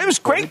the company. It was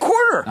a great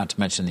quarter. Not to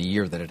mention the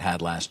year that it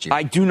had last year.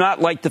 I do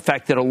not like the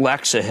fact that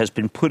Alexa has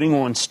been putting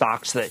on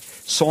songs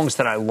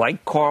that I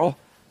like, Carl.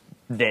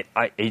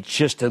 It's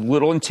just a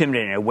little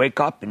intimidating. I wake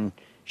up and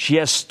she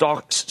has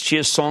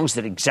songs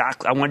that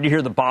exactly. I wanted to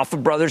hear the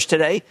Boffa Brothers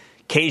today,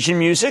 Cajun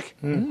music.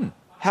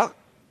 How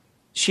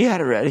she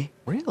had it ready?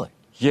 Really?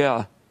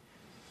 Yeah.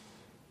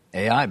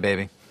 AI,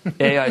 baby.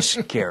 AI is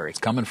scary. It's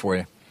coming for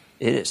you.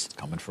 It is. It's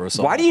coming for us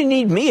all. Why do you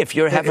need me if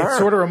you have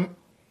her?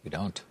 We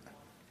don't.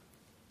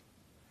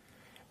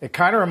 It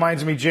kind of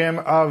reminds me, Jim,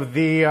 of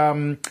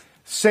the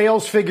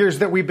sales figures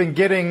that we've been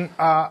getting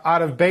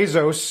out of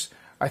Bezos.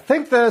 I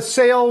think the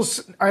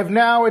sales we're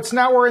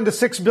in the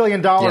 $6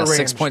 billion range.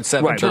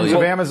 $6.7 in terms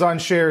of Amazon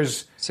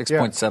shares.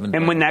 6.7 billion.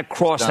 And when that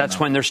crossed, that's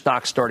when their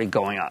stock started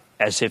going up,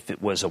 as if it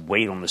was a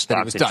weight on the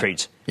stock that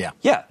trades. Yeah.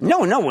 Yeah.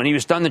 No. When he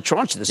was done the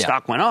tranche, the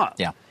stock went up.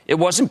 Yeah. It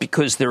wasn't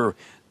because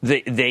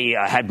they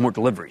had more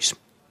deliveries.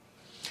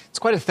 It's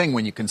quite a thing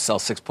when you can sell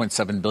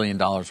 $6.7 billion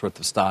worth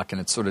of stock, and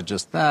it's sort of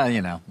just,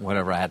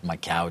 whatever I had on my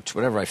couch,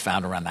 whatever I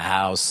found around the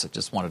house, I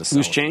just wanted to sell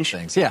loose change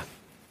things. Yeah.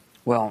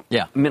 Well,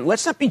 yeah. I mean,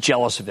 let's not be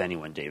jealous of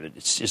anyone, David.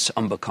 It's just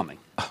unbecoming.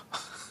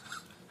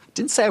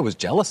 Didn't say I was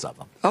jealous of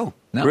them. Oh,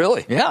 no.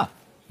 Really? Yeah.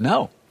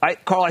 No.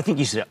 Carl, I think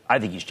he's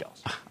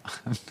jealous.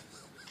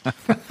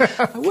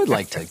 I would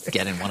like to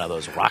get in one of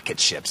those rocket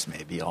ships,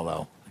 maybe,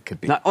 although it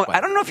could be.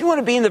 I don't know if you want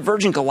to be in the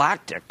Virgin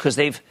Galactic, because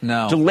they've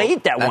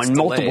delayed that one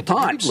multiple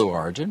times. Blue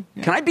Origin.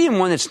 Yeah. Can I be in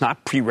one that's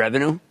not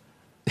pre-revenue?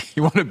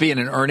 You want to be in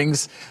an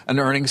earnings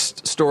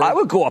story? I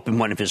would go up in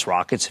one of his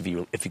rockets if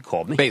you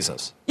called me.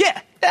 Bezos. Yeah.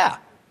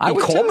 I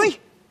would call me?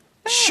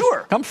 Yeah.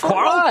 Sure. Come for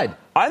Carl, a ride.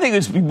 I think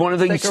it's one of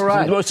the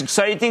most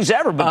exciting things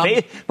ever.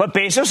 But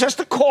Bezos has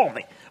to call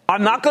me.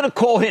 I'm not going to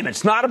call him.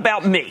 It's not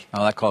about me.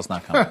 Oh, that call's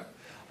not coming.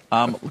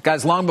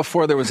 Guys, long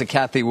before there was a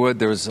Cathie Wood,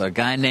 there was a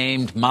guy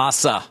named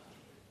Masa.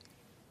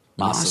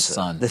 Masa's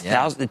son. The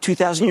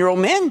 2,000-year-old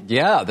man?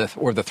 Yeah,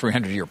 or the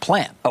 300-year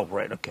plan. Oh,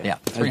 right, okay. Yeah,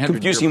 I'm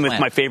confusing him with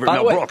my favorite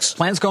Mel Brooks.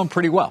 Plan's going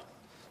pretty well.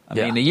 I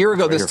mean, a year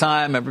ago this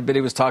time,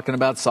 everybody was talking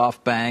about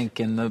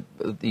SoftBank and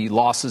the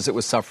losses it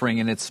was suffering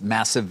in its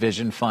massive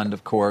vision fund,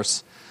 of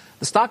course.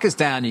 The stock is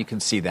down, you can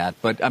see that.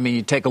 But, I mean,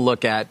 you take a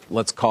look at,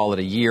 let's call it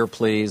a year,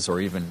 please, or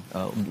even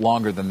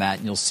longer than that,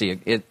 and you'll see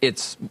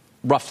it's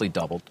roughly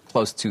doubled,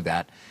 close to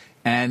that.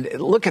 And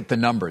look at the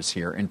numbers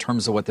here in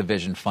terms of what the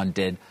Vision Fund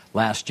did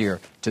last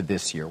year to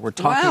this year. We're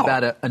talking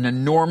about an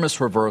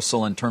enormous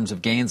reversal in terms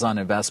of gains on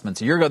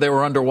investments. A year ago, they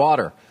were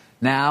underwater.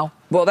 Now,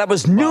 well, that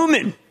was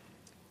Newman.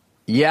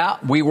 Yeah,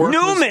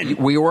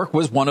 WeWork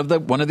was one of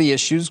the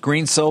issues.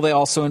 Greensill, they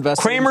also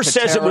invested. Kramer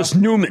says it was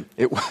Newman.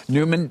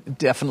 Newman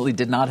definitely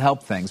did not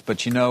help things,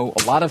 but a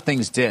lot of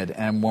things did.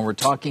 And when we're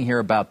talking here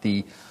about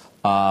the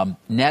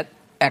net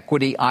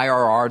equity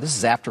IRR, this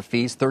is after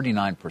fees,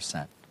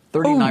 39%.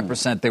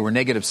 39%. They were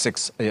negative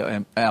 6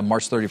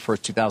 March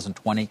 31st,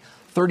 2020.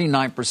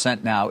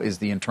 39% now is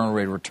the internal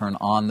rate of return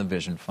on the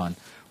Vision Fund.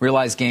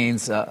 Realized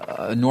gains,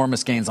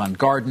 enormous gains on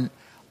Garden,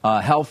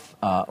 Health,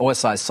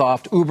 OSI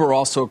Soft, Uber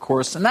also, of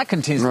course, and that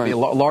continues to be a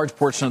large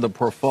portion of the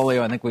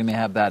portfolio. I think we may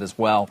have that as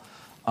well.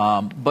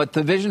 But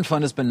the Vision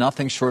Fund has been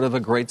nothing short of a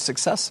great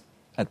success.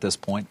 at this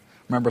point.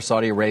 Remember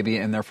Saudi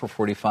Arabia in there for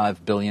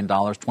 $45 billion.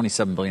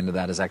 $27 billion of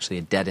that is actually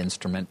a debt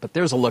instrument. But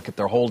there's a look at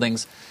their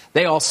holdings.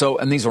 They also,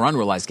 and these are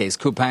unrealized gains,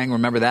 Coupang,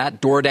 remember that?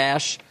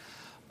 DoorDash,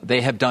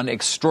 they have done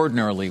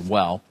extraordinarily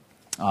well.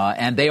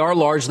 And they are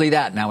largely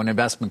that now, an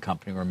investment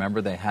company.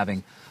 Remember, they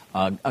having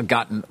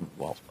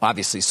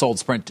obviously sold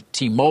Sprint to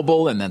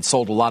T-Mobile and then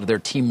sold a lot of their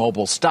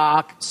T-Mobile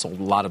stock, sold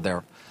a lot of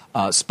their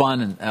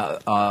spun and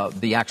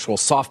the actual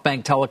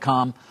SoftBank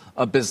Telecom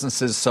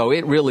businesses. So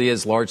it really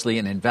is largely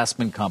an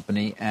investment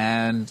company.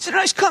 And it's a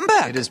nice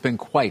comeback. It has been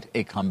quite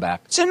a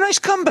comeback. It's a nice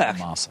comeback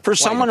for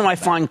someone who I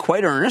find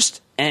quite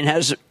earnest and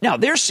has. Now,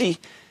 there's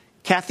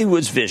Cathie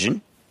Wood's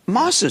vision.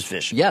 Moss's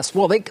vision. Yes.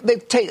 Well,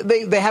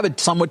 they have a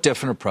somewhat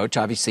different approach.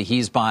 Obviously,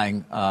 he's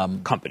buying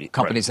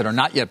companies that are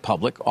not yet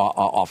public,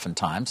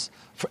 oftentimes,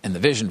 in the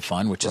Vision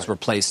Fund, which has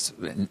replaced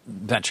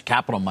venture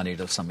capital money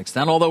to some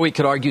extent. Although we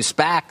could argue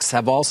SPACs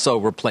have also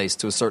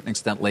replaced, to a certain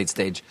extent, late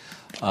stage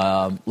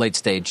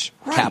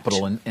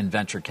capital and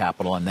venture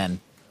capital, and then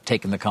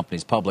taken the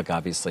companies public,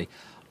 obviously,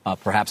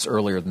 perhaps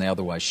earlier than they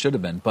otherwise should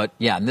have been. But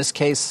yeah, in this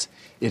case,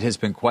 it has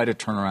been quite a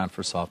turnaround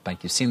for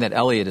SoftBank. You've seen that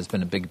Elliott has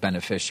been a big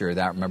beneficiary of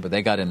that. Remember,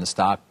 they got in the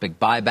stock, big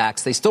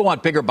buybacks. They still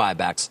want bigger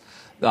buybacks.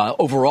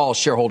 Overall,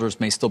 shareholders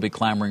may still be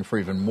clamoring for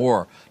even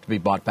more to be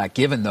bought back,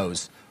 given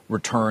those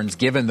returns,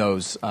 given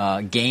those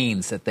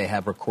gains that they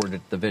have recorded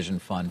at the Vision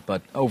Fund.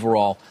 But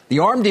overall, the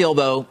ARM deal,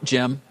 though,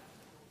 Jim,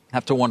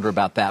 have to wonder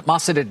about that.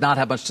 Masa did not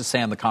have much to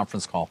say on the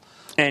conference call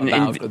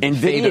about the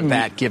fate of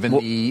that, given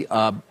the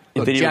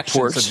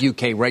objections of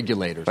UK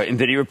regulators. Right,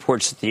 NVIDIA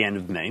reports at the end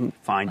of May,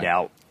 find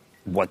out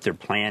what their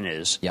plan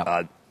is.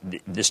 Yep.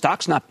 The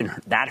stock's not been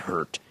that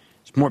hurt.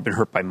 It's more been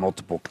hurt by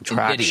multiple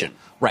contraction.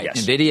 NVIDIA. Right.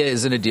 Yes. NVIDIA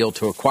is in a deal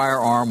to acquire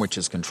ARM, which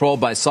is controlled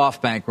by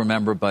SoftBank,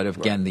 remember. But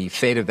again, the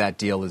fate of that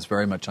deal is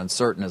very much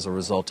uncertain as a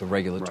result of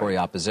regulatory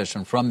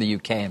opposition from the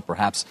UK and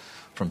perhaps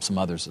from some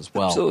others as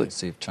well. Absolutely. We'll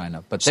see if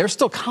China. But they're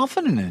still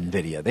confident in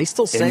NVIDIA. They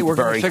still say we're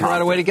going to figure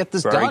out a way to get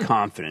this done. Very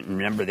confident. And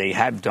remember, they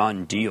have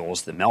done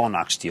deals. The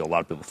Mellanox deal, a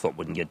lot of people thought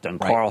wouldn't get done.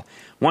 Right. Carl,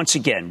 once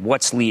again,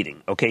 what's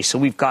leading? Okay, so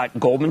we've got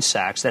Goldman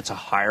Sachs. That's a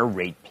higher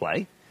rate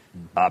play.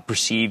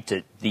 Perceived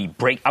to the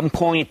break. I'm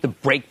calling it the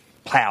break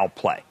Powell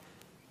play,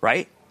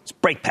 right? It's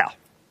break Powell.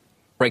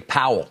 Break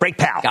Powell. Break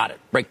Powell. Got it.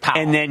 Break Powell.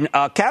 And then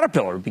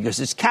Caterpillar, because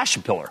it's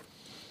Cashapillar.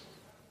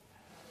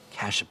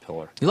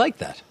 Cashapillar. You like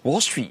that?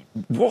 Wall Street.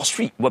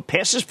 What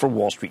passes for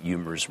Wall Street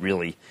humor is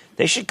really,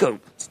 they should go.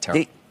 It's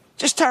terrible.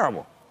 Just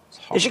terrible.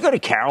 They should go to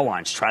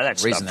Caroline's, try that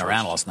the reason stuff. They're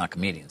first. analysts, not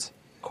comedians.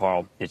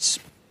 Carl, they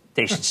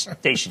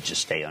should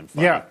just stay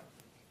unfunny. Yeah.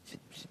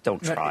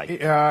 Don't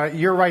try.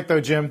 You're right,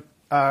 though, Jim.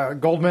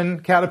 Goldman,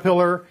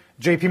 Caterpillar,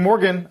 J.P.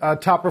 Morgan,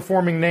 top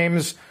performing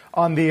names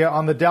on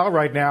the Dow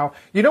right now.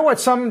 You know what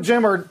some,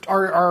 Jim,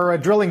 are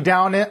drilling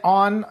down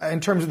on in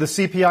terms of the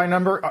CPI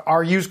number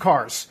are used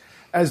cars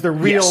as the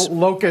real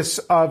locus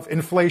of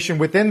inflation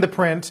within the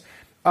print,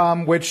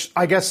 which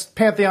I guess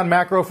Pantheon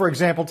Macro, for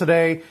example,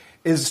 today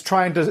is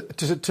trying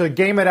to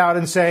game it out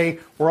and say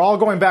we're all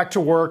going back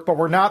to work, but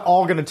we're not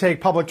all going to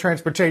take public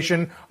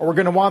transportation, or we're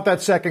going to want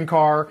that second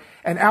car.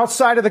 And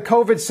outside of the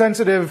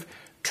COVID-sensitive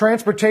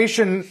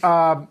transportation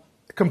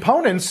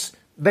components,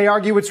 they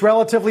argue it's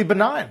relatively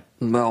benign.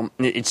 Well,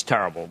 it's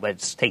terrible.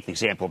 Let's take the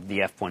example of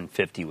the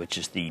F-150, which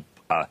is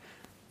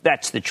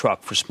that's the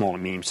truck for small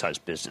and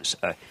medium-sized business.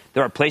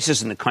 There are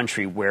places in the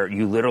country where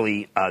you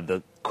literally,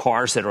 the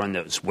cars that are on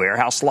those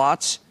warehouse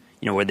lots,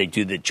 where they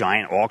do the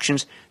giant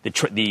auctions, the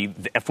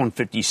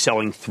F-150 is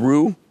selling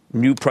through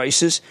new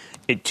prices.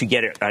 To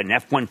get an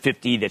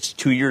F-150 that's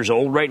 2 years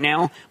old right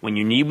now, when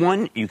you need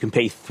one, you can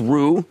pay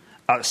through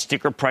a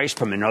sticker price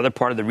from another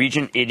part of the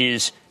region. It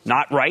is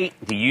not right.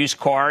 The used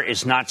car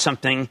is not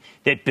something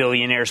that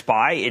billionaires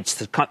buy.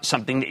 It's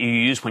something that you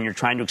use when you're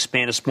trying to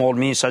expand a small to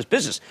medium-sized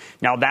business.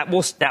 Now, that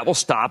will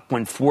stop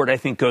when Ford, I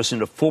think, goes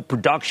into full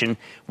production.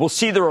 We'll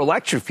see their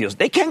electric vehicles.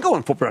 They can go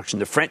in full production.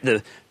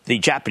 The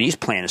Japanese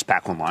plant is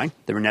back online.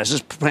 The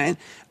Renesas plant.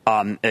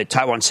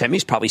 Taiwan Semi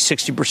is probably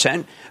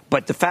 60%.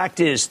 But the fact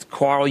is,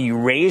 Carl, you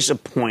raise a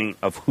point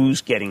of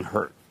who's getting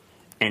hurt.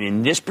 And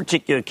in this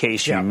particular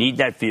case, you need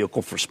that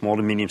vehicle for small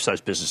to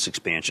medium-sized business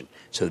expansion.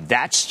 So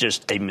that's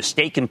just a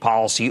mistaken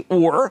policy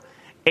or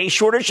a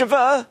shortage of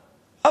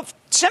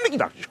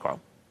semiconductors,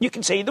 Carl. You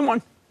can say either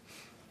one.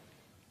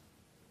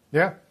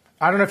 Yeah.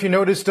 I don't know if you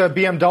noticed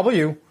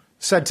BMW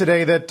said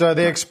today that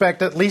they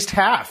expect at least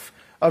half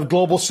of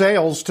global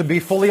sales to be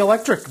fully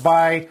electric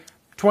by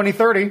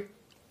 2030.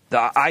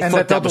 And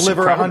that they'll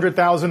deliver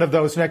 100,000 of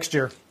those next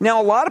year. Now,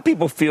 a lot of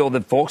people feel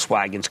that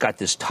Volkswagen's got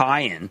this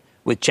tie-in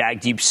with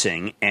Jagdeep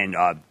Singh, and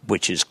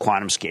which is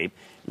QuantumScape.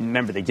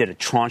 Remember, they did a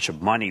tranche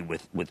of money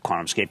with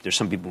QuantumScape. There's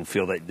some people who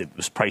feel that it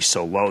was priced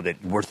so low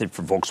that worth it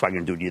for Volkswagen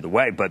to do it either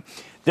way. But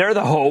they're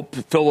the hope.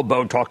 Phil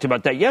LeBeau talked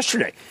about that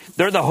yesterday.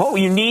 They're the hope.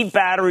 You need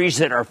batteries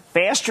that are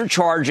faster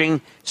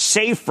charging,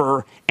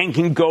 safer, and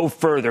can go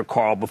further,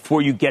 Carl,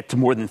 before you get to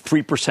more than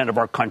 3% of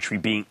our country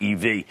being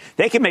EV.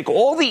 They can make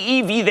all the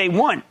EV they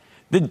want.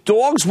 The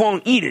dogs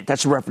won't eat it.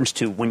 That's a reference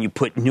to when you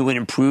put new and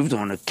improved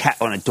on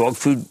a dog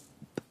food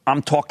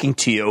I'm talking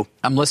to you.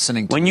 I'm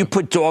listening to When you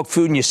put dog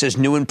food and you says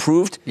new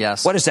improved,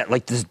 yes. What is that?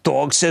 Like the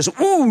dog says,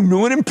 ooh,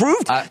 new and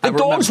improved? The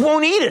dogs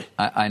won't eat it.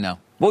 I know.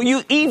 Well, you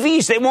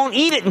EVs, they won't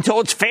eat it until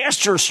it's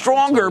faster,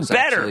 stronger,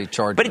 better.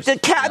 But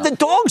the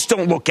dogs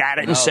don't look at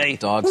it and say,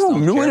 ooh,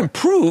 new and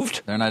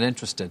improved. They're not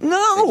interested.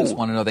 No. They just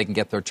want to know they can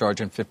get their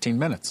charge in 15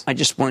 minutes. I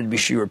just wanted to be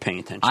sure you were paying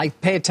attention. I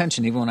pay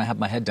attention even when I have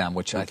my head down,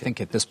 which I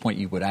think at this point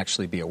you would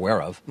actually be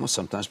aware of. Well,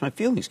 sometimes my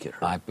feelings get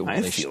hurt. I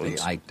have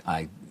feelings.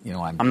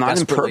 I'm not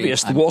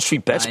impervious to Wall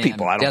Street Bets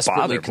people. I don't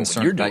desperately bother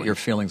concerned about your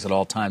feelings at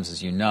all times,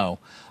 as you know.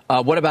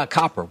 What about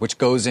copper, which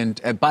goes in?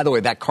 By the way,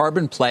 that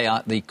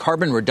the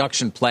carbon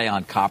reduction play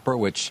on copper,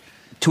 which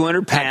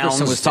 200 pounds.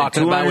 Patterson was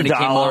talking about when he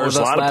came on with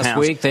us last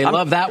week. They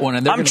love that one,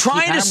 and they're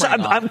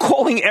I'm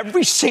calling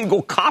every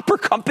single copper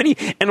company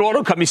and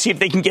auto company to see if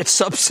they can get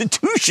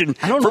substitution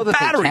for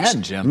batteries. They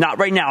can, Jim. Not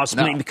right now.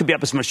 It could be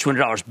up as much as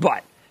 $200,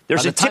 but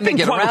there's a tipping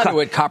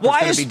point. Copper's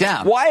going to be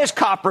down. Why is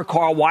copper,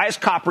 Carl? Why has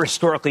copper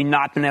historically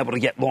not been able to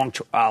get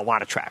a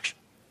lot of traction?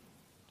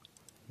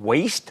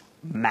 Waste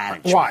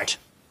management. Why?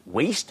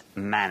 Waste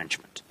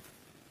management.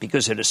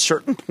 Because at a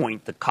certain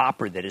point, the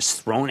copper that is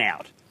thrown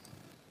out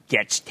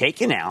gets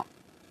taken out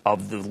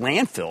of the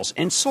landfills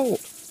and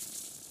sold.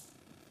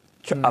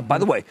 By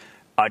the way,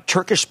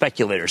 Turkish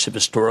speculators have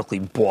historically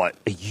bought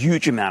a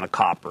huge amount of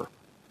copper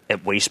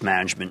at waste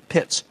management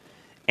pits.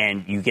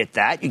 And you get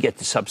that. You get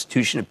the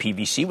substitution of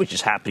PVC, which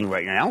is happening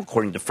right now,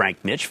 according to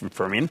Frank Mitch from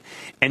Fermium.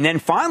 And then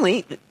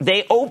finally,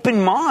 they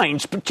open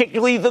mines,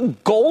 particularly the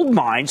gold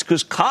mines,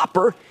 because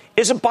copper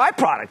is a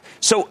byproduct.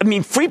 So,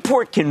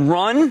 Freeport can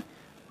run,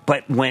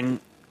 but when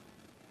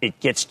it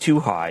gets too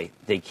high,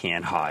 they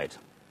can't hide.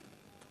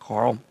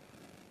 Carl,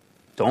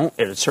 at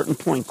a certain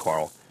point,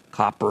 Carl,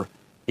 copper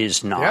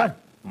is not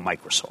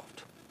Microsoft.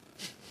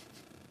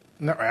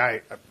 No,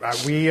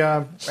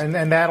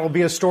 and that'll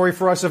be a story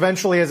for us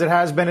eventually, as it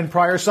has been in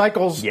prior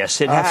cycles.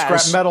 Yes, it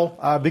has. Scrap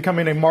metal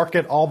becoming a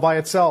market all by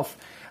itself.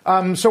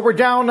 So we're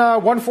down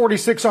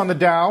 146 on the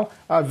Dow.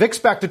 VIX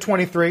back to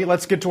 23.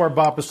 Let's get to our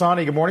Bob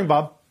Pisani. Good morning,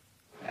 Bob.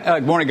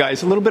 Good morning,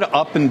 guys. A little bit of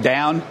up and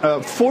down.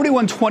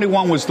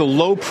 41.21 was the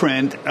low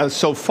print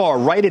so far,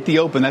 right at the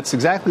open. That's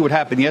exactly what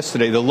happened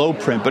yesterday, the low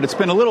print. But it's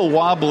been a little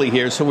wobbly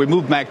here, so we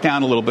moved back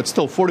down a little. But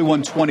still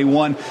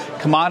 41.21.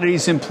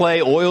 Commodities in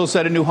play. Oil's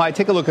at a new high.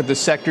 Take a look at the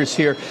sectors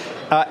here.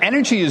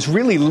 Energy is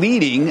really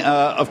leading.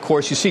 Of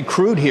course, you see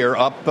crude here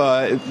up,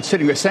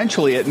 sitting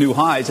essentially at new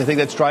highs. I think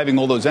that's driving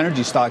all those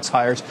energy stocks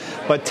higher.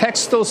 But tech's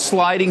still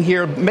sliding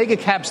here. Mega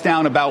caps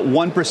down about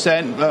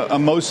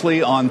 1%,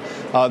 mostly on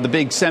the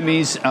big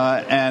semis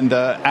and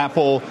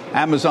Apple,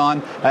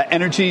 Amazon.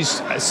 Energy's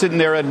sitting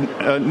there at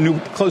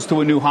close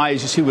to a new high,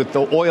 as you see with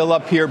the oil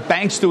up here.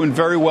 Banks doing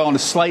very well, and a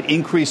slight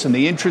increase in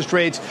the interest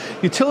rates.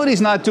 Utilities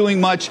not doing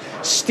much.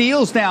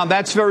 Steel's down.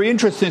 That's very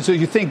interesting. So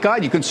you think,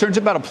 God, you concerns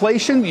about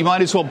inflation? You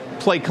might as well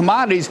play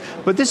commodities,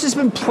 but this has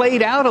been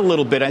played out a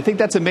little bit. I think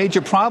that's a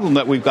major problem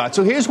that we've got.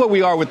 So here's where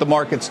we are with the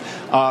markets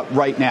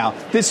right now.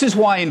 This is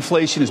why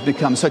inflation has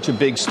become such a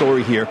big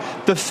story here.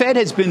 The Fed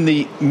has been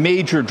the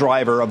major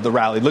driver of the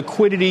rally,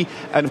 liquidity,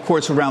 and of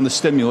course around the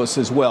stimulus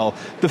as well.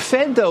 The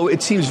Fed, though,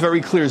 it seems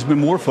very clear, has been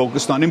more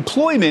focused on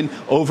employment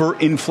over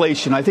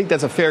inflation. I think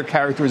that's a fair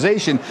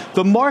characterization.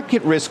 The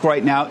market risk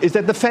right now is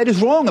that the Fed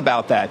is wrong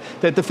about that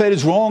the Fed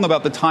is wrong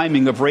about the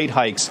timing of rate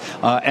hikes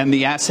and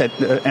the asset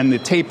and the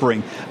tapering.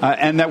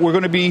 And that we're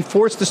going to be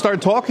forced to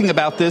start talking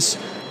about this,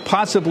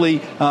 possibly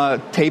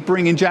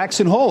tapering in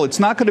Jackson Hole. It's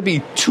not going to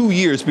be 2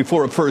 years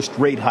before a first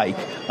rate hike.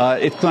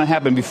 It's going to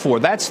happen before.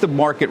 That's the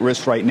market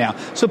risk right now.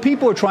 So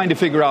people are trying to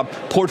figure out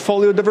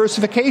portfolio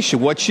diversification.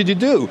 What should you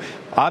do?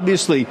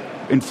 Obviously,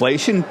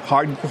 inflation,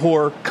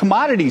 hardcore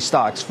commodity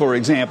stocks, for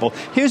example.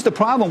 Here's the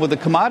problem with the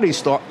commodity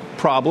stock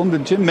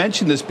problem. Jim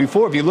mentioned this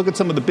before. If you look at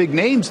some of the big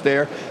names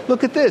there,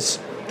 look at this.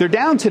 They're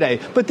down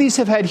today, but these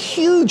have had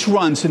huge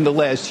runs in the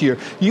last year.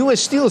 U.S.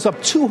 Steel is up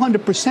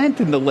 200%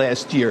 in the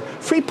last year.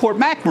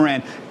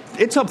 Freeport-McMoRan,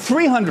 it's up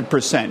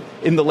 300%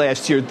 in the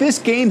last year. This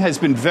game has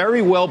been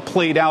very well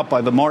played out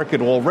by the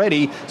market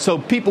already, so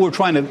people who are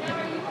trying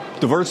to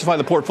diversify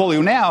the portfolio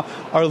now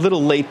are a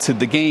little late to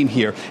the game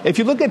here. If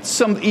you look at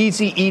some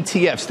easy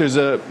ETFs, there's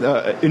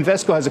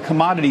Invesco has a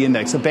commodity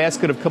index, a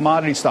basket of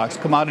commodity stocks,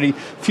 commodity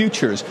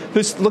futures.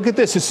 Look at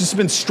this. This has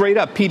been straight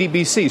up,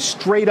 PDBC,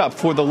 straight up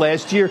for the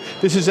last year.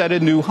 This is at a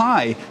new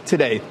high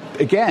today.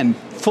 Again,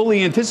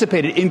 fully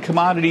anticipated in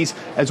commodities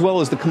as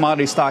well as the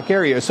commodity stock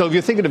area. So if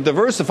you're thinking of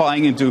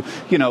diversifying into,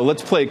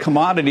 let's play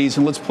commodities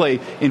and let's play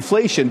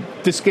inflation,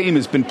 this game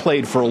has been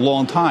played for a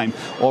long time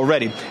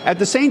already. At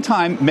the same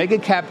time, mega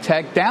cap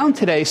tech down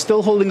today,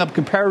 still holding up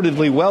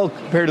comparatively well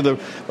compared to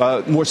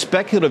the more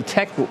speculative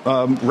tech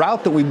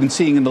route that we've been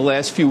seeing in the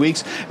last few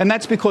weeks. And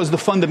that's because the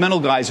fundamental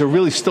guys are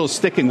really still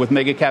sticking with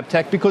mega cap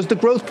tech because the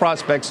growth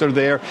prospects are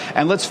there.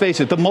 And let's face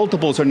it, the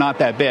multiples are not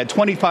that bad.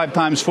 25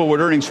 times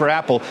forward earnings for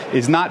Apple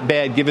is not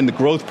bad ahead given the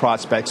growth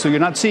prospects. So you're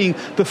not seeing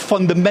the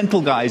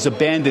fundamental guys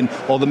abandon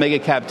all the mega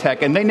cap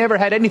tech. And they never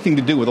had anything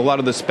to do with a lot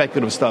of the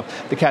speculative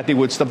stuff, the Cathie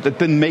Wood stuff that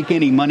didn't make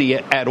any money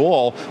at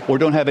all or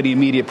don't have any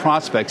immediate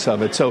prospects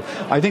of it. So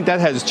I think that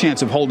has a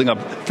chance of holding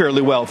up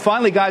fairly well.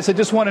 Finally, guys, I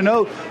just want to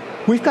note,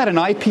 we've got an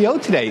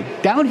IPO today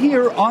down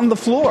here on the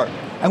floor.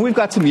 And we've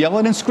got some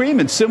yelling and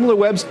screaming.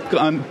 SimilarWeb's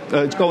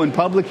going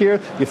public here.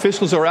 The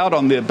officials are out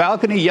on the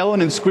balcony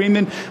yelling and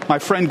screaming. My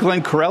friend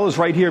Glenn Carell is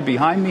right here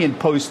behind me in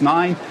post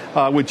 9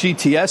 with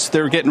GTS.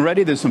 They're getting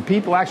ready. There's some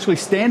people actually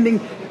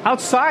standing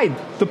outside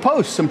the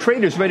post, some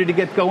traders ready to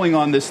get going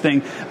on this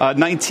thing.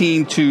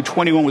 19 to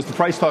 21 was the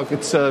price talk.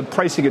 It's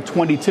pricing at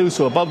 22,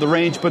 so above the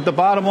range. But the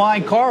bottom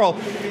line, Carl,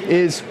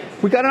 is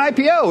we got an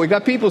IPO. We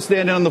got people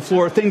standing on the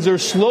floor. Things are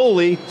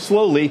slowly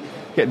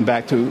getting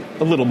back to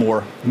a little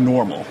more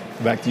normal.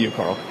 Back to you,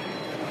 Carl.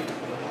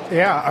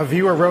 Yeah, a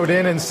viewer wrote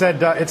in and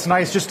said it's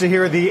nice just to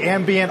hear the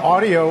ambient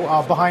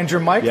audio behind your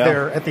mic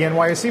there at the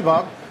NYSE,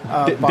 Bob.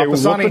 They were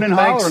whooping and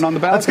hollering on the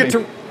balcony. Let's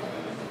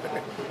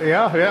get to...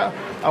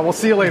 Yeah. We'll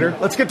see you later.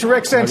 Let's get to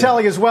Rick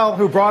Santelli as well,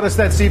 who brought us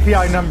that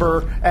CPI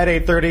number at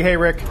 8:30. Hey,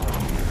 Rick.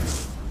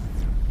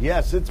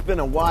 Yes, it's been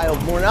a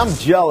wild morning. I'm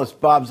jealous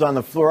Bob's on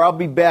the floor. I'll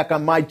be back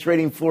on my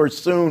trading floor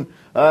soon,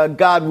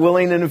 God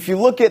willing. And if you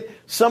look at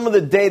some of the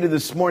data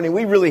this morning,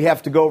 we really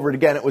have to go over it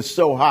again. It was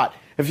so hot.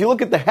 If you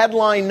look at the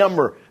headline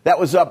number, that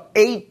was up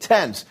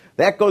 0.8.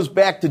 That goes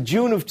back to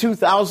June of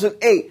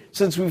 2008,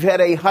 since we've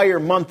had a higher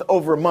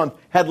month-over-month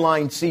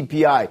headline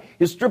CPI.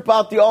 You strip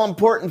out the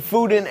all-important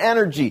food and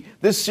energy.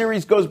 This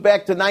series goes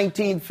back to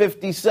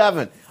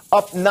 1957,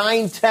 up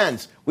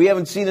 0.9. We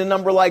haven't seen a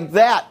number like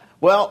that.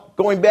 Well,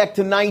 going back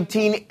to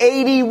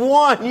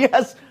 1981.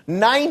 Yes,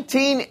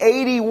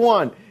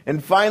 1981.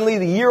 And finally,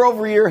 the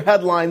year-over-year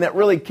headline that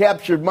really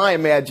captured my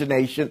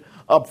imagination,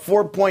 up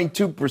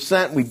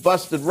 4.2%. We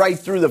busted right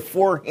through the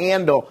 4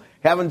 handle.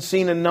 Haven't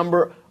seen a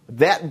number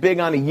that big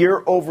on a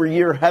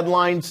year-over-year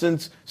headline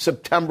since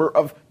September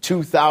of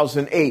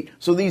 2008.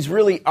 So these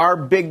really are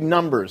big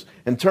numbers.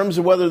 In terms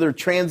of whether they're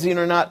transient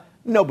or not,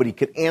 nobody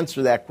could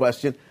answer that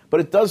question. But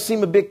it does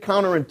seem a bit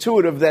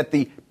counterintuitive that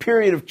the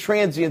period of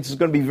transience is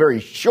going to be very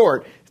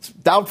short. It's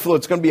doubtful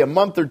it's going to be a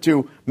month or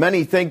two.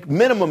 Many think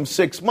minimum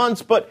 6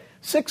 months, but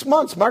 6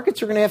 months,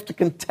 markets are going to have to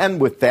contend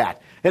with that.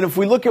 And if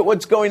we look at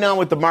what's going on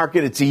with the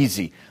market, it's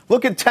easy.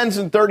 Look at 10s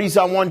and 30s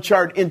on one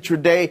chart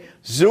intraday.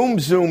 Zoom,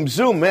 zoom,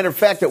 zoom. Matter of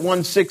fact, at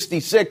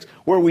 166,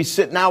 where we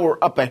sit now, we're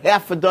up a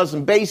half a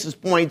dozen basis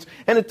points,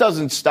 and it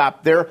doesn't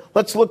stop there.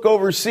 Let's look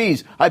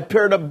overseas. I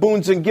paired up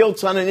Boons and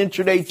Gilts on an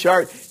intraday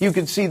chart. You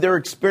can see they're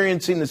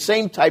experiencing the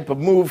same type of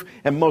move,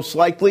 and most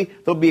likely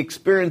they'll be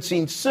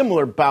experiencing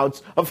similar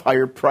bouts of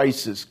higher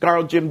prices.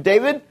 Carl, Jim,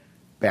 David,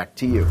 back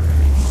to you.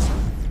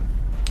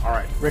 All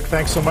right, Rick,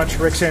 thanks so much.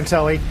 Rick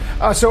Santelli.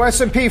 So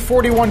S&P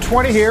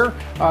 4120 here.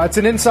 It's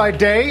an inside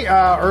day.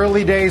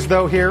 Early days,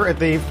 though, here at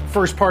the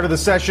first part of the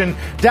session.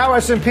 Dow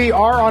S&P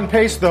are on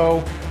pace,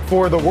 though,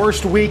 for the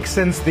worst week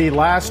since the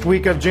last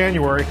week of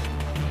January.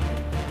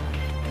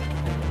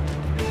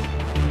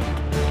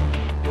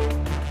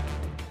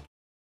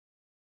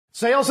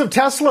 Sales of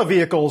Tesla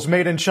vehicles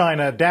made in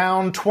China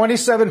down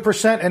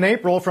 27% in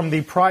April from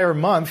the prior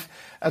month.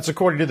 That's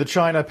according to the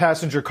China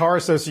Passenger Car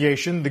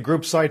Association. The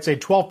group cites a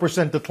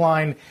 12%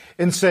 decline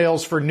in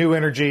sales for new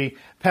energy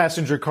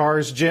passenger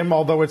cars. Jim,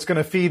 although it's going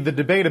to feed the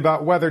debate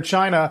about whether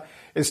China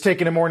is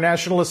taking a more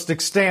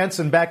nationalistic stance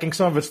and backing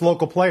some of its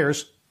local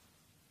players.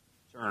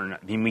 I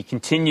mean, we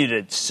continue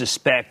to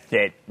suspect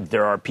that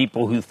there are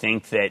people who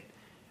think that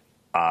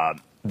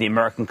the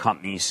American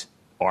companies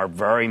are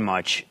very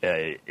much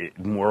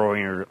more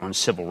oriented on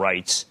civil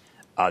rights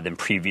than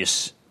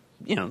previous,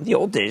 the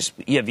old days.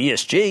 You have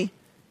ESG.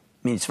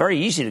 I mean, it's very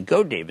easy to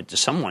go, David, to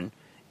someone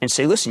and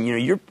say, listen,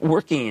 you're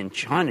working in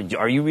China.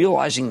 Are you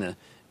realizing the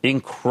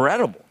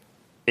incredible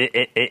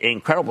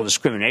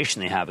discrimination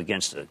they have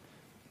against a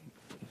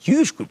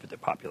huge group of their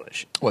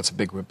population? Well, it's a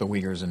big group of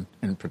Uyghurs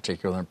in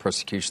particular, and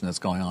persecution that's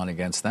going on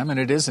against them. And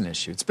it is an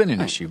issue. It's been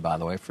an issue, by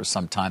the way, for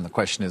some time. The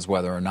question is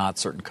whether or not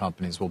certain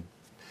companies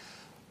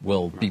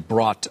will be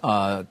brought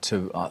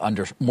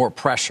under more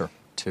pressure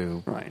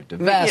to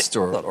divest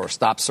or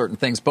stop certain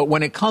things. But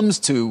when it comes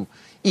to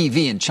EV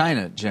in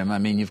China, Jim, I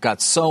mean, you've got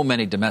so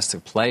many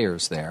domestic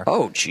players there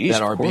that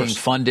are being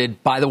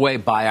funded, by the way,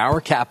 by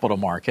our capital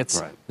markets.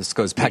 Right. This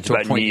goes back to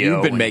a point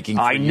you've been making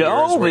for years. I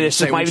know, but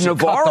this is my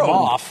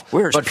Navarro.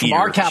 But from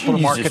our capital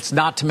markets,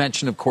 not to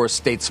mention, of course,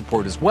 state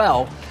support as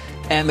well.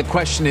 And the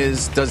question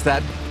is,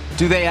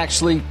 do they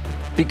actually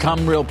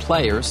become real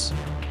players?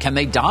 Can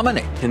they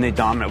dominate?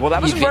 Well,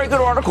 that was a very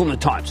good article in the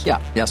Times. Yeah,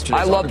 yesterday.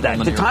 I love that.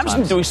 The Times has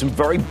been doing some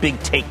very big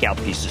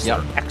takeout pieces that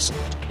are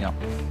excellent. Yeah.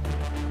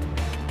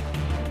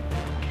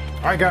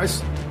 All right,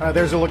 guys,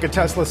 there's a look at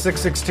Tesla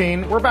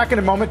 616. We're back in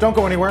a moment. Don't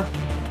go anywhere.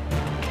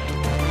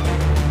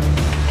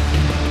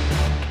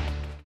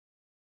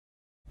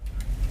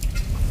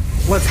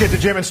 Let's get to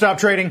Jim and stop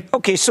trading.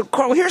 Okay, so,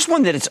 Carl, here's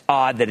one that it's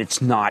odd that it's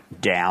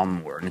not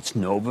down more, and it's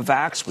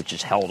Novavax, which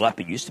is held up.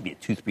 It used to be a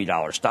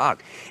 $2-3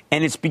 stock,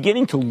 and it's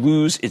beginning to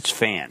lose its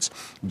fans.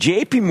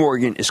 J.P.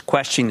 Morgan is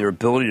questioning their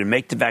ability to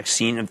make the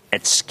vaccine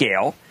at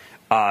scale.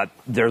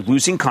 They're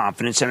losing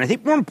confidence, and I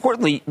think more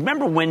importantly,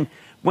 remember when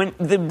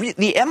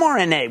the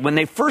mRNA, when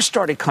they first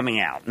started coming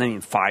out, I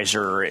mean,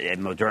 Pfizer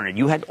and Moderna,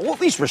 you had all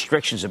these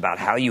restrictions about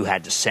how you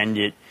had to send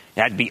it. It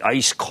had to be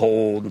ice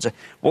cold.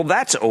 Well,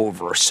 that's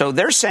over. So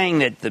they're saying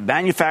that the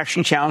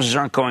manufacturing challenges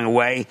aren't going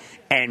away,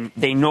 and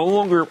they no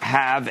longer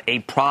have a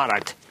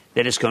product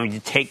that is going to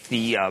take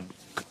the,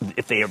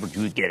 if they ever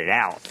do get it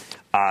out,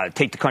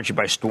 take the country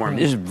by storm.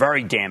 This is a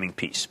very damning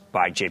piece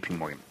by J.P.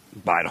 Morgan.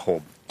 Buy and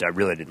hold. I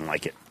really didn't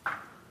like it.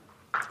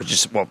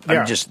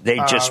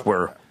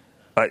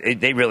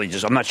 They really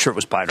just, I'm not sure it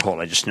was buy and hold.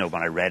 I just know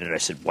when I read it, I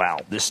said, wow,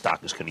 this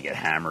stock is going to get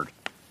hammered.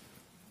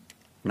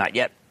 Not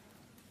yet.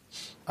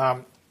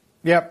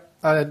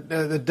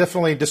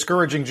 Definitely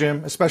discouraging,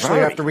 Jim,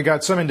 especially after we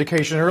got some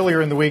indication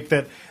earlier in the week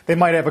that they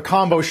might have a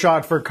combo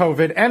shot for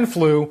COVID and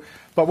flu.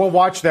 But we'll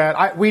watch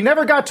that. We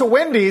never got to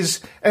Wendy's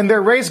and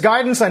their raised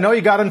guidance. I know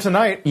you got them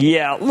tonight.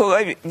 Yeah,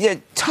 look,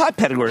 Todd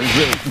Pettigrew is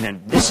really.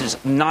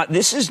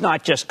 This is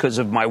not just because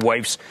of my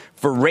wife's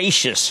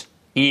voracious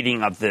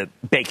eating of the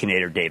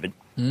Baconator, David.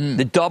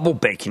 The double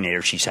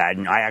Baconator she's had,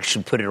 and I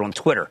actually put it on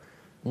Twitter.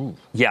 Ooh.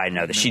 Yeah, I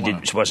know that she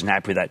wasn't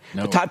happy with that.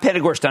 No. But Todd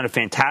Pettigrew's done a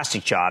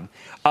fantastic job.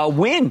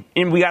 Win,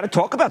 and we got to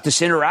talk about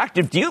this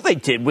interactive deal they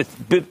did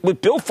with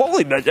Bill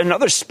Foley,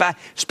 another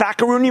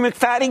Spackaroonie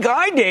McFatty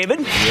guy,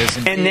 David. He is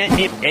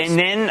indeed. And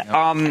then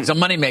he's a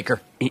moneymaker.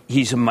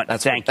 He's a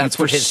moneymaker. That's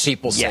what his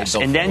people say. Yes,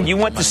 and then you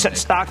want the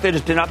stock that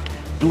has been up,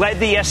 led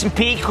the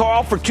S&P,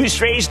 Carl, for two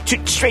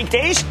straight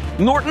days.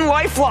 Norton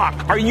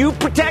LifeLock. Are you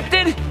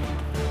protected?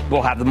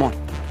 We'll have them on.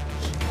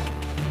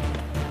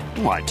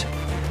 What?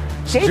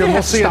 Jim,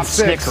 we'll see stop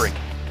snickering.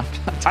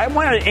 I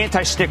want an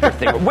anti-sticker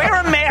thing. Wear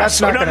a mask.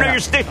 So don't know your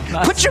stick.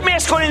 Put your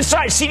mask on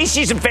inside.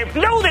 CDC's in favor.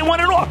 No, they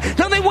want it off.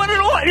 No, they want it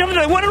on. No,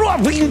 they want it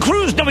off. We can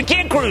cruise. No, we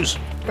can't cruise.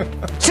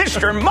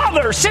 Sister,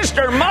 mother,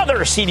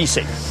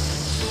 CDC.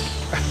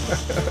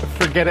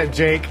 Forget it,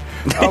 Jake.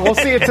 We'll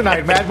see you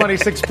tonight. Mad Money,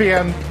 6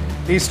 p.m.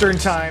 Eastern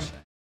Time.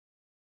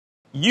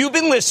 You've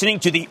been listening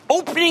to the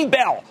opening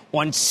bell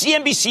on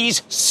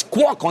CNBC's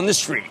Squawk on the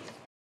Street.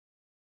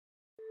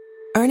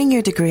 Earning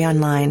your degree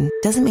online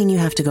doesn't mean you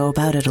have to go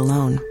about it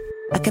alone.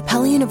 At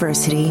Capella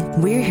University,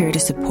 we're here to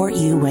support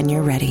you when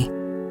you're ready.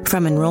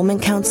 From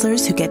enrollment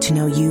counselors who get to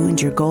know you and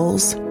your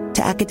goals,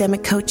 to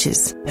academic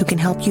coaches who can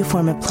help you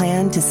form a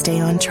plan to stay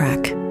on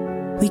track.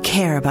 We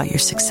care about your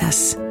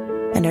success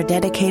and are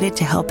dedicated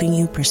to helping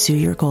you pursue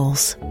your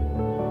goals.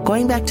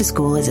 Going back to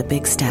school is a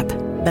big step,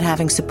 but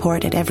having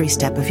support at every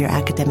step of your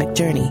academic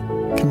journey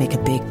can make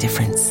a big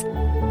difference.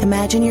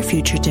 Imagine your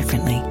future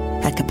differently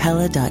at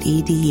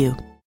capella.edu.